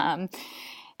something. Mm-hmm.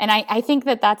 And I think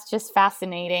that that's just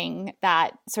fascinating,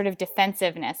 that sort of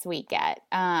defensiveness we get.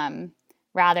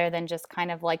 Rather than just kind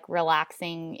of like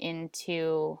relaxing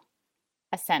into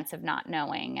a sense of not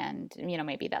knowing, and,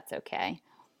 maybe that's okay.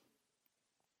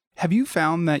 Have you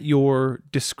found that your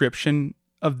description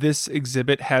of this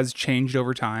exhibit has changed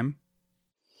over time?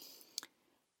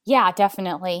 Yeah,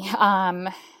 definitely.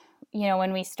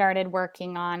 When we started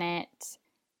working on it,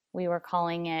 we were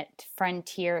calling it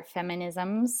Frontier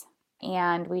Feminisms,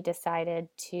 and we decided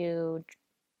to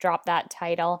drop that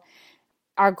title.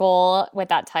 Our goal with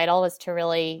that title was to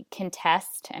really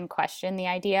contest and question the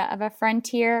idea of a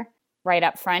frontier right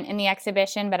up front in the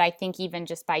exhibition. But I think even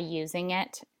just by using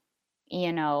it,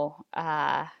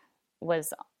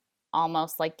 was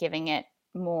almost like giving it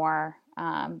more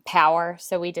power.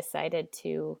 So we decided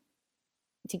to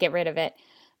get rid of it.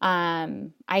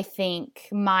 I think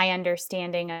my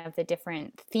understanding of the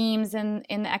different themes in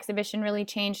the exhibition really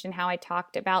changed, and how I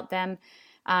talked about them.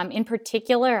 In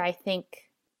particular, I think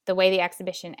the way the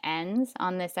exhibition ends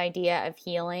on this idea of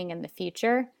healing and the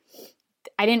future,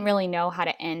 I didn't really know how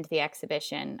to end the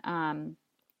exhibition. And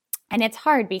it's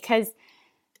hard, because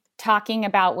talking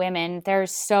about women,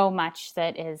 there's so much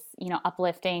that is,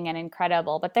 uplifting and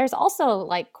incredible, but there's also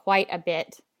like quite a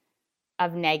bit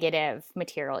of negative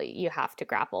material you have to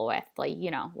grapple with,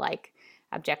 like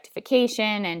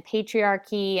objectification and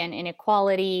patriarchy and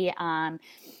inequality, and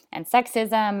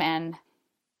sexism, and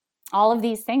all of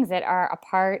these things that are a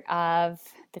part of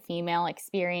the female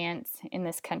experience in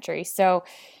this country. So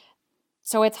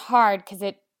it's hard,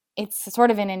 because it's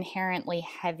sort of an inherently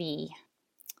heavy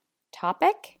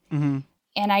topic. Mm-hmm.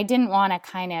 And I didn't want to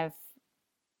kind of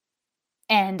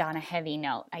end on a heavy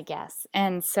note, I guess.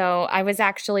 And so I was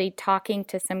actually talking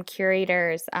to some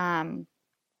curators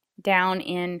down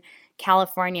in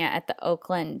California at the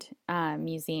Oakland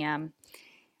Museum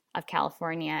of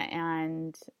California,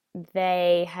 and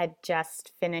they had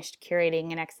just finished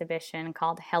curating an exhibition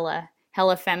called Hella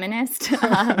Feminist.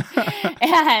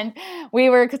 And we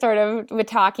were sort of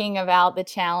talking about the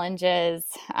challenges.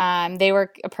 They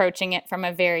were approaching it from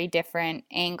a very different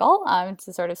angle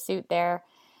to sort of suit their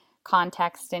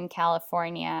context in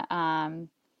California.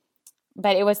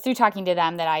 But it was through talking to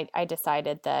them that I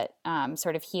decided that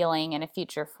sort of healing and a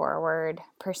future forward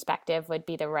perspective would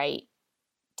be the right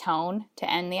tone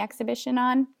to end the exhibition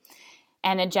on,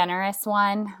 and a generous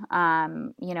one.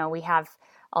 We have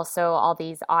also all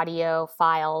these audio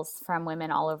files from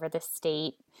women all over the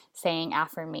state saying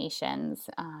affirmations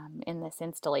in this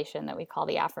installation that we call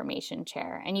the Affirmation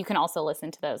Chair. And you can also listen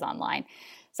to those online.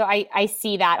 So I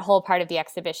see that whole part of the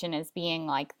exhibition as being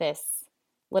like this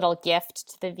little gift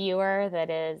to the viewer that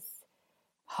is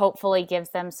hopefully gives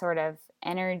them sort of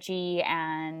energy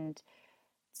and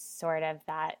sort of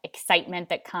that excitement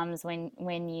that comes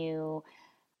when you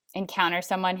encounter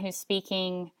someone who's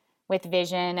speaking with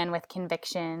vision and with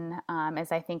conviction,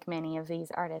 as I think many of these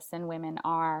artists and women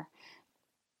are,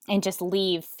 and just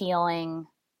leave feeling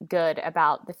good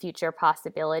about the future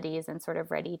possibilities and sort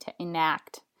of ready to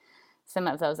enact some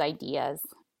of those ideas.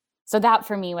 So that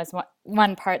for me was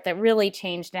one part that really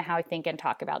changed in how I think and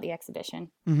talk about the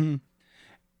exhibition. Mm-hmm.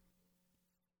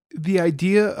 The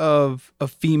idea of a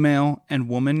female and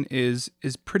woman is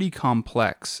pretty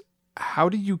complex. How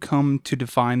did you come to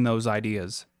define those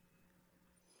ideas?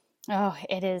 Oh,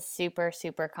 it is super,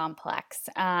 super complex.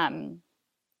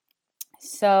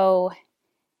 So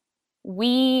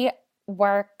we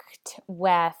worked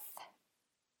with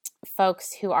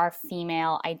folks who are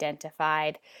female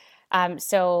identified.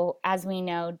 So as we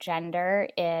know, gender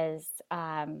is,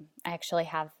 I actually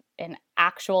have an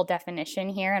actual definition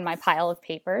here in my pile of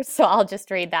papers, so I'll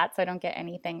just read that so I don't get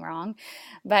anything wrong.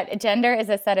 But gender is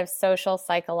a set of social,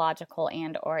 psychological,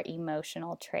 and or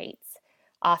emotional traits,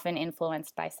 often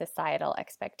influenced by societal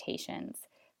expectations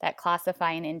that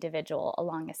classify an individual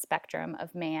along a spectrum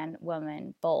of man,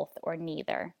 woman, both, or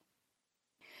neither.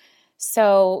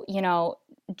 So,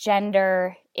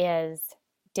 gender is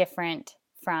different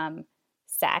from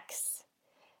sex.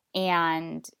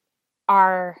 And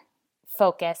our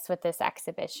focus with this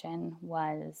exhibition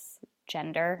was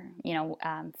gender,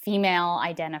 female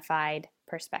identified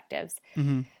perspectives.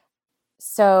 Mm-hmm.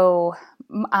 So,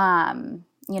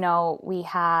 we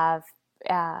have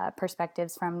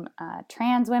perspectives from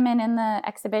trans women in the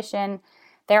exhibition.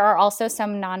 There are also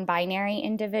some non-binary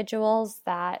individuals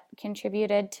that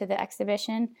contributed to the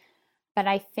exhibition. But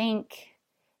I think,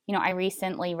 I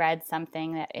recently read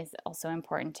something that is also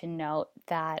important to note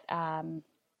that,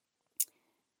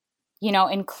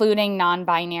 including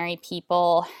non-binary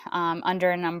people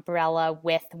under an umbrella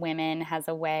with women has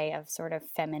a way of sort of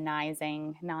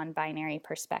feminizing non-binary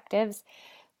perspectives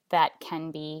that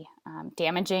can be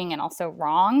damaging and also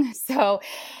wrong. So,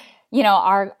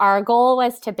 our goal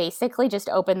was to basically just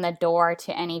open the door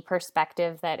to any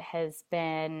perspective that has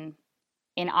been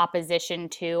in opposition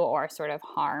to or sort of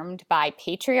harmed by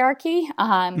patriarchy.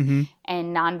 Mm-hmm.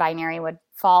 And non-binary would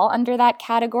fall under that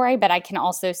category. But I can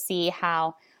also see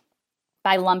how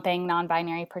by lumping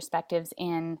non-binary perspectives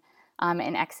in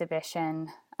an exhibition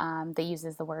that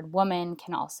uses the word woman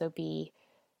can also be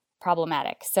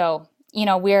problematic. So,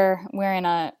 we're in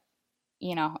a,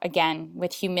 again,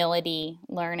 with humility,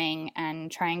 learning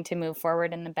and trying to move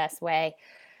forward in the best way.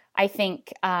 I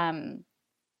think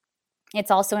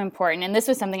it's also important, and this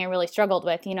was something I really struggled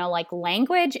with, like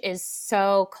language is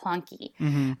so clunky.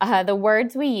 Mm-hmm. The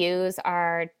words we use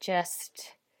are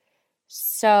just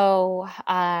so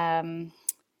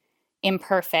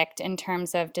imperfect in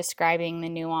terms of describing the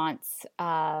nuance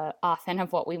often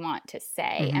of what we want to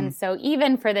say. Mm-hmm. And so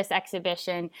even for this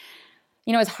exhibition,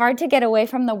 it's hard to get away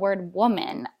from the word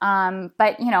woman.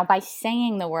 But, by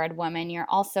saying the word woman, you're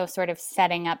also sort of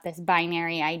setting up this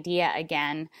binary idea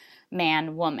again,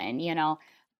 man, woman,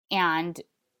 and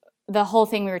the whole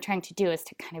thing we were trying to do is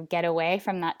to kind of get away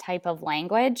from that type of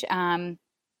language,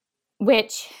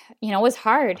 which, was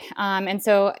hard. And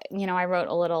so, I wrote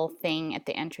a little thing at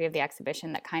the entry of the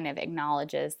exhibition that kind of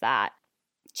acknowledges that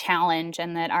challenge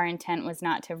and that our intent was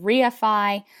not to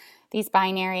reify these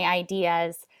binary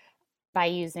ideas by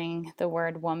using the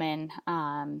word woman,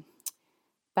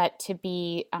 but to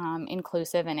be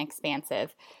inclusive and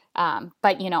expansive.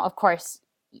 But, of course,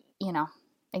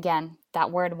 again,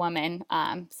 that word woman.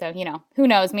 So, who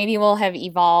knows? Maybe we'll have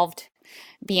evolved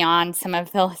beyond some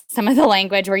of the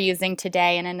language we're using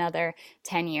today in another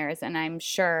 10 years. And I'm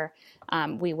sure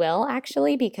we will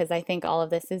actually, because I think all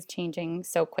of this is changing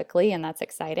so quickly and that's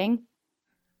exciting.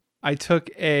 I took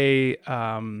a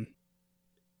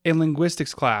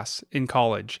linguistics class in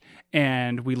college,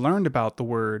 and we learned about the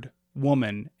word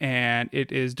woman, and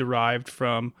it is derived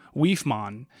from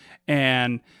Weefman,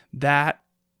 and that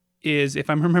is,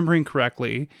 if I'm remembering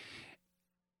correctly,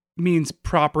 means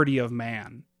property of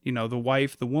man. The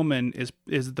wife, the woman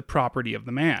is the property of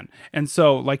the man. And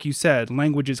so, like you said,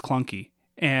 language is clunky.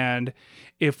 And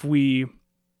if we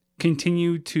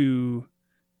continue to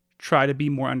try to be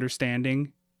more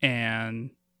understanding and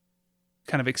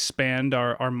kind of expand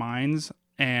our minds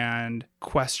and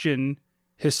question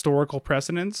historical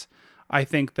precedents, I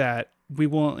think that we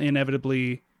will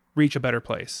inevitably reach a better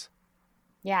place.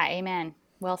 Yeah, amen.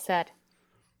 Well said.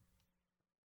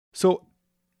 So,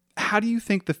 how do you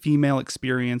think the female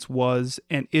experience was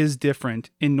and is different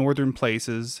in northern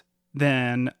places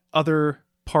than other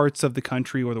parts of the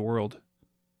country or the world?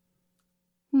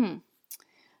 It's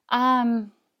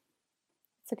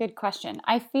a good question.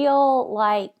 I feel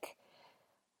like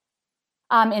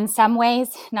in some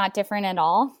ways, not different at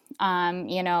all.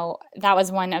 That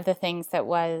was one of the things that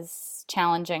was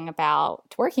challenging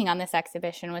about working on this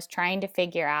exhibition, was trying to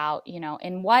figure out,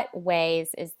 in what ways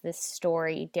is this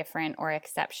story different or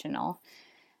exceptional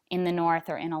in the North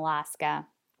or in Alaska?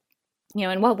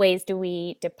 In what ways do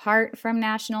we depart from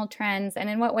national trends? And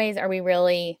in what ways are we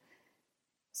really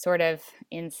sort of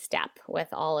in step with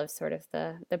all of sort of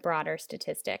the broader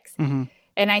statistics. Mm-hmm.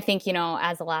 And I think,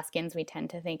 as Alaskans, we tend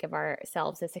to think of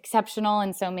ourselves as exceptional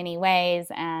in so many ways.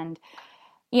 And,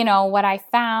 what I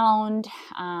found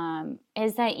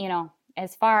is that,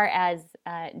 as far as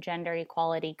gender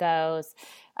equality goes,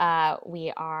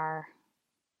 we are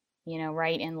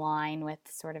right in line with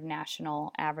sort of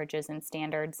national averages and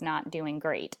standards, not doing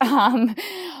great.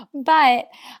 But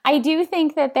I do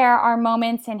think that there are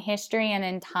moments in history and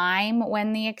in time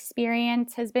when the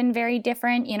experience has been very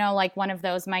different. Like one of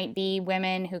those might be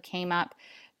women who came up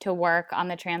to work on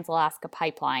the Trans-Alaska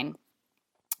Pipeline.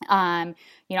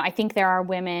 I think there are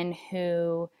women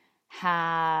who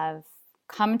have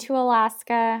come to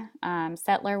Alaska,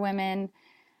 settler women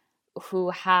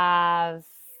who have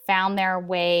found their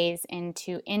ways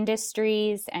into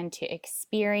industries and to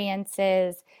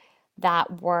experiences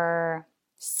that were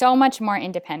so much more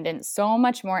independent, so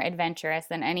much more adventurous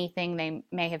than anything they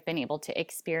may have been able to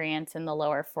experience in the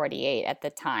lower 48 at the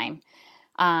time.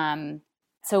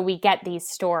 So we get these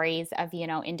stories of,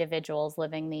 individuals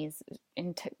living these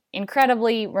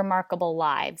incredibly remarkable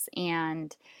lives.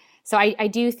 And so I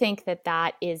do think that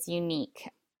that is unique.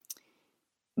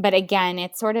 But again,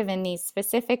 it's sort of in these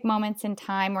specific moments in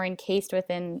time or encased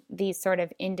within these sort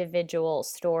of individual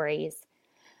stories.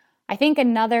 I think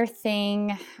another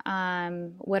thing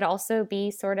would also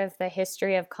be sort of the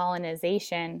history of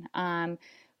colonization,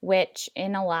 which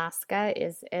in Alaska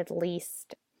is at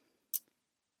least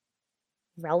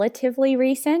relatively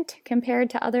recent compared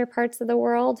to other parts of the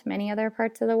world, many other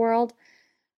parts of the world.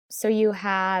 So you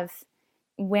have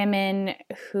women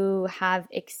who have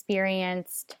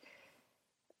experienced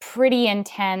pretty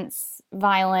intense,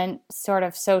 violent sort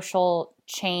of social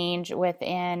change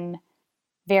within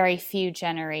very few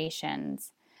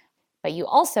generations. But you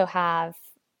also have,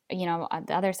 on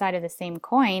the other side of the same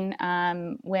coin,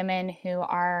 women who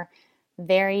are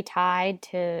very tied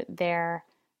to their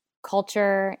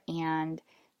culture and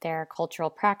their cultural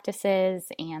practices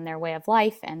and their way of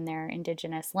life and their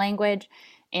indigenous language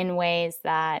in ways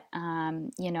that,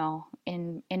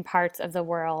 in parts of the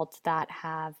world that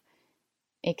have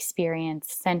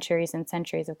experienced centuries and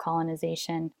centuries of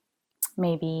colonization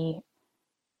maybe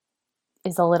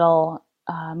is a little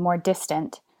more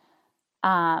distant.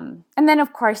 And then,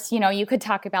 of course, you could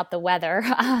talk about the weather.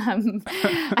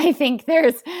 I think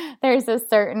there's a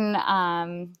certain,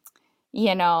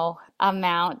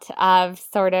 amount of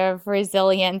sort of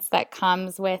resilience that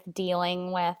comes with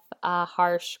dealing with a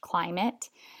harsh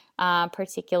climate,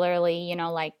 particularly,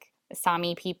 like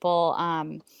Sami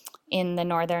people in the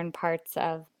northern parts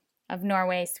of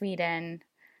Norway, Sweden,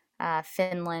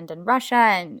 Finland, and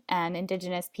Russia, and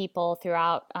indigenous people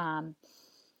throughout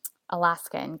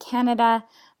Alaska and Canada.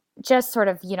 Just sort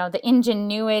of, the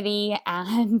ingenuity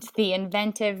and the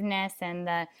inventiveness and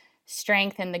the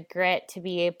strength and the grit to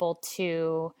be able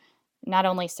to not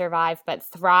only survive but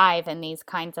thrive in these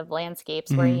kinds of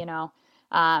landscapes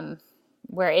Mm-hmm.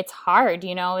 where it's hard.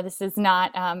 This is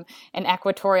not an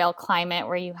equatorial climate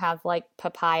where you have like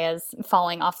papayas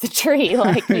falling off the tree.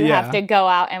 Like you Yeah. have to go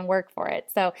out and work for it.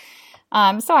 So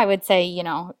I would say,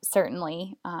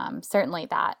 certainly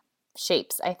that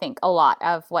shapes, I think, a lot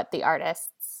of what the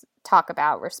artists talk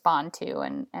about, respond to,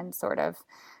 and sort of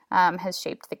has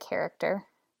shaped the character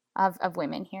of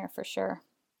women here for sure.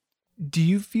 Do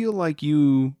you feel like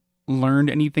you learned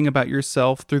anything about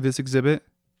yourself through this exhibit?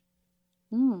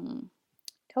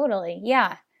 Totally.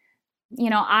 Yeah.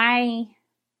 I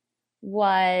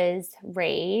was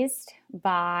raised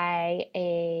by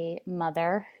a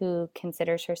mother who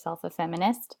considers herself a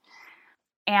feminist.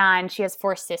 And she has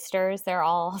 4 sisters. They're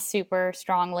all super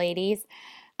strong ladies.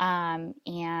 And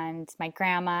my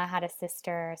grandma had a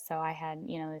sister. So I had,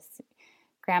 this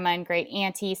grandma and great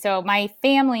auntie. So my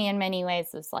family in many ways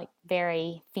was like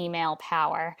very female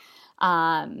power.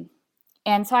 And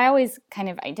so I always kind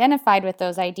of identified with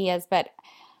those ideas. But,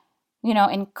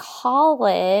 in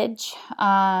college,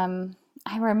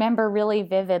 I remember really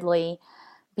vividly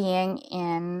being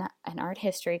in an art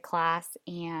history class,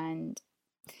 and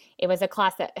it was a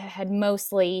class that had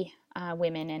mostly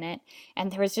women in it.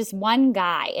 And there was just one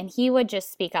guy, and he would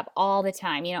just speak up all the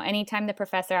time. Anytime the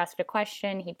professor asked a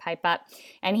question, he'd pipe up.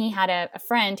 And he had a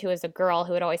friend who was a girl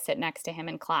who would always sit next to him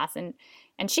in class. And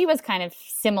she was kind of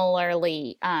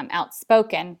similarly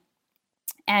outspoken.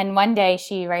 And one day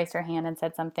she raised her hand and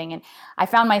said something. And I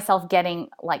found myself getting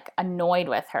like annoyed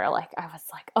with her. Like I was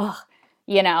like, oh,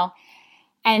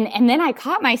 And then I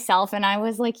caught myself and I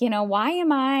was like, why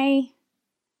am I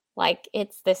like,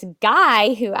 it's this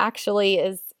guy who actually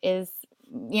is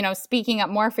speaking up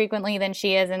more frequently than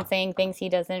she is and saying things he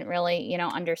doesn't really,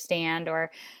 understand. Or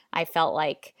I felt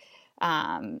like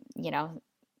you know,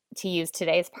 to use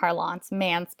today's parlance,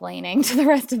 mansplaining to the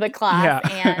rest of the class.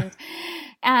 Yeah.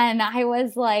 And I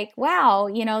was like, wow,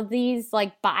 you know, these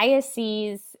like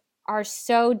biases are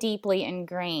so deeply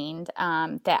ingrained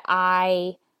that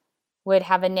I would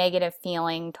have a negative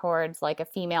feeling towards like a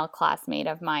female classmate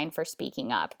of mine for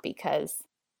speaking up because,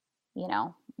 you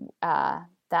know,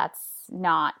 that's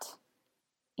not,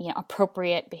 you know,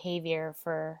 appropriate behavior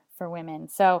for women.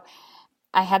 So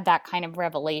I had that kind of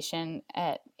revelation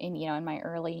in my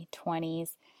early 20s.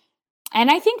 And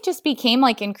I think just became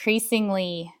like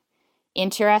increasingly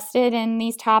interested in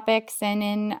these topics and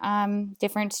in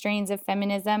different strains of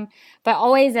feminism, but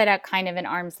always at a kind of an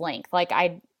arm's length. Like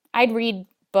I'd read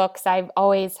books. I've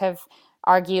always have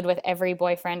argued with every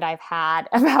boyfriend I've had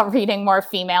about reading more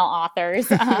female authors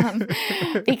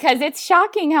because it's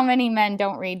shocking how many men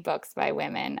don't read books by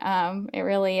women. It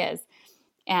really is.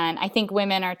 And I think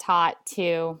women are taught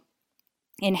to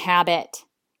inhabit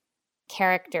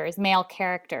characters, male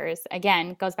characters.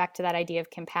 Again, goes back to that idea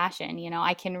of compassion. You know,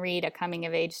 I can read a coming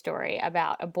of age story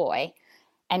about a boy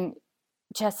and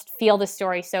just feel the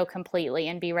story so completely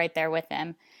and be right there with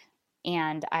him.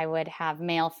 And I would have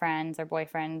male friends or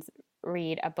boyfriends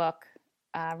read a book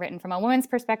written from a woman's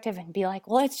perspective and be like,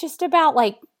 well, it's just about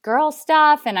like girl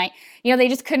stuff. And they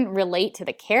just couldn't relate to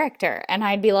the character. And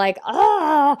I'd be like,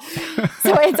 oh.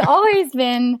 So it's always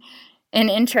been an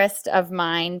interest of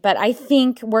mine, but I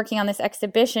think working on this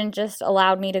exhibition just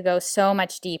allowed me to go so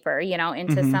much deeper, you know,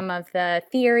 into some of the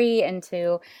theory,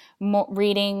 into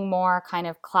reading more kind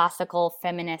of classical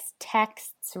feminist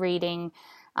texts, reading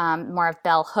more of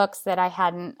Bell Hooks that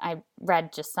I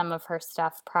read just some of her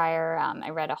stuff prior.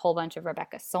 I read a whole bunch of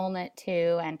Rebecca Solnit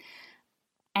too.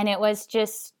 And it was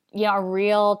just, you know, a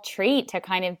real treat to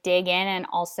kind of dig in, and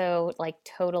also like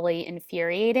totally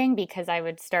infuriating because I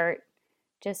would start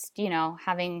just, you know,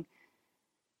 having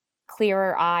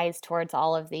clearer eyes towards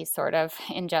all of these sort of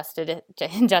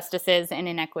injustices and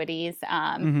inequities,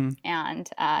 and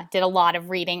did a lot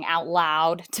of reading out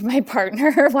loud to my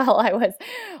partner while I was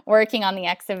working on the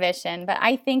exhibition. But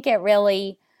I think it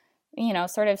really, you know,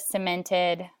 sort of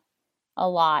cemented a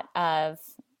lot of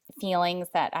feelings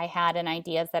that I had and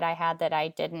ideas that I had that I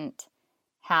didn't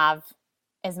have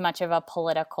as much of a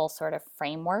political sort of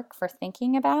framework for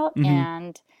thinking about.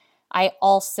 And I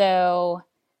also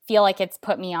feel like it's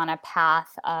put me on a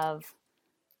path of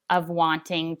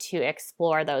wanting to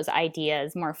explore those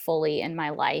ideas more fully in my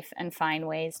life and find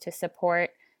ways to support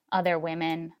other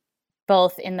women,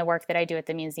 both in the work that I do at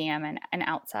the museum and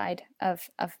outside of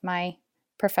my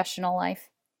professional life.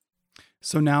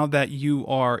 So now that you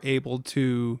are able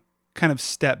to kind of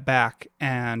step back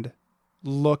and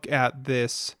look at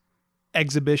this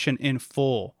exhibition in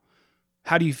full,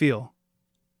 how do you feel?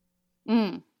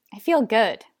 I feel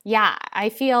good. Yeah, I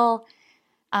feel,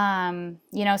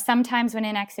 you know, sometimes when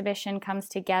an exhibition comes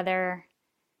together,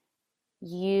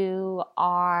 you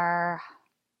are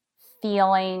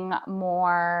feeling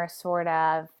more sort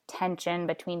of tension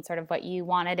between sort of what you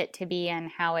wanted it to be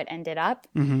and how it ended up.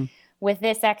 With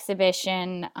this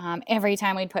exhibition, every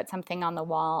time we'd put something on the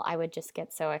wall, I would just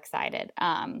get so excited.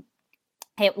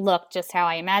 It looked just how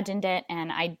I imagined it,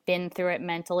 and I'd been through it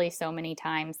mentally so many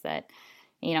times that,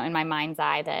 you know, in my mind's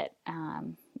eye, that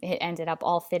it ended up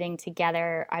all fitting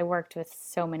together. I worked with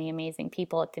so many amazing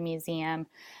people at the museum,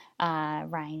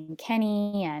 Ryan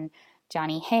Kenny and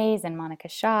Johnny Hayes and Monica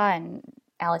Shaw and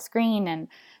Alice Green, and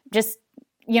just,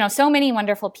 you know, so many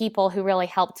wonderful people who really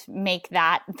helped make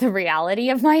that the reality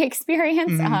of my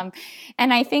experience.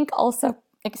 And I think also,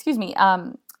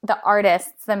 the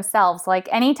artists themselves, like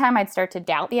anytime I'd start to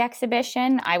doubt the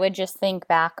exhibition, I would just think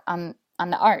back on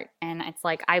the art. And it's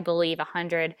like, I believe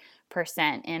 100%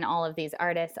 in all of these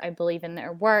artists. I believe in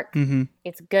their work.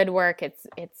 It's good work.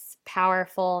 It's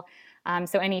powerful.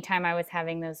 So anytime I was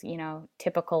having those, you know,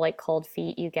 typical like cold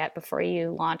feet you get before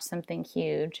you launch something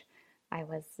huge, I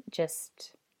was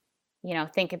just, you know,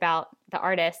 think about the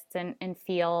artists and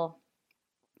feel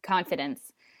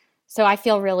confidence. So I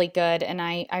feel really good. And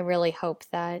I really hope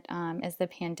that as the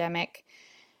pandemic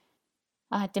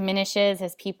diminishes,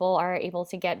 as people are able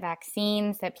to get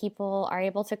vaccines, that people are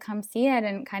able to come see it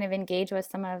and kind of engage with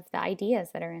some of the ideas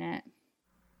that are in it.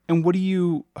 And what do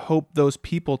you hope those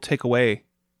people take away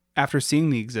after seeing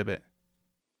the exhibit?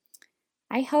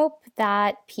 I hope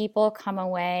that people come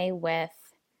away with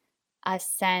a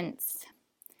sense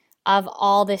of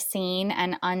all the seen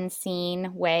and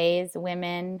unseen ways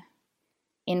women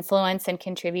influence and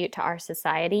contribute to our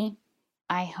society.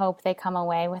 I hope they come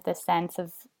away with a sense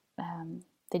of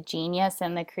the genius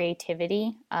and the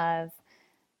creativity of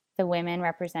the women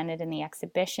represented in the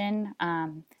exhibition. I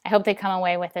hope they come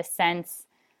away with a sense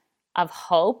of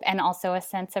hope and also a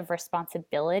sense of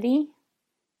responsibility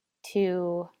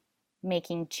to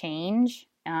making change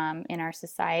in our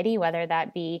society, whether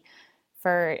that be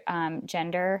for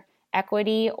gender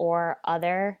equity or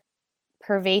other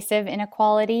pervasive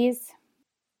inequalities.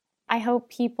 I hope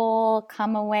people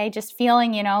come away just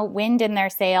feeling, wind in their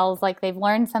sails, like they've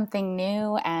learned something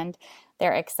new and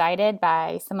they're excited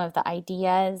by some of the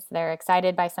ideas. They're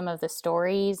excited by some of the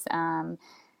stories.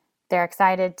 They're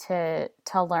excited to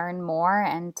learn more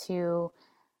and to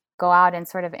go out and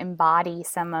sort of embody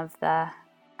some of the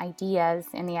ideas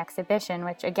in the exhibition,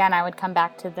 which again, I would come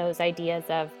back to those ideas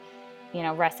of,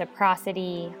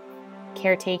 reciprocity,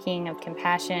 caretaking, of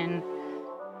compassion,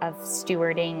 of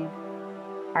stewarding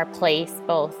our place,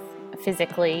 both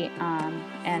physically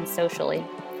and socially,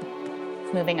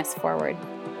 moving us forward.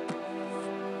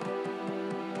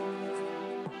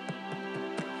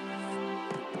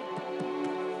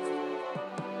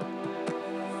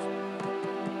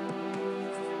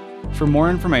 For more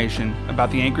information about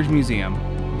the Anchorage Museum,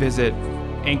 visit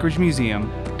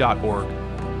anchoragemuseum.org.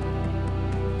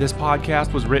 This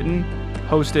podcast was written,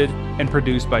 hosted, and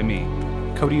produced by me,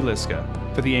 Cody Liska,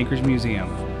 for the Anchorage Museum,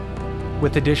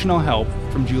 with additional help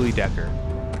from Julie Decker.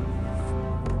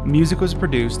 Music was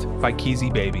produced by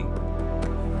Keezy Baby.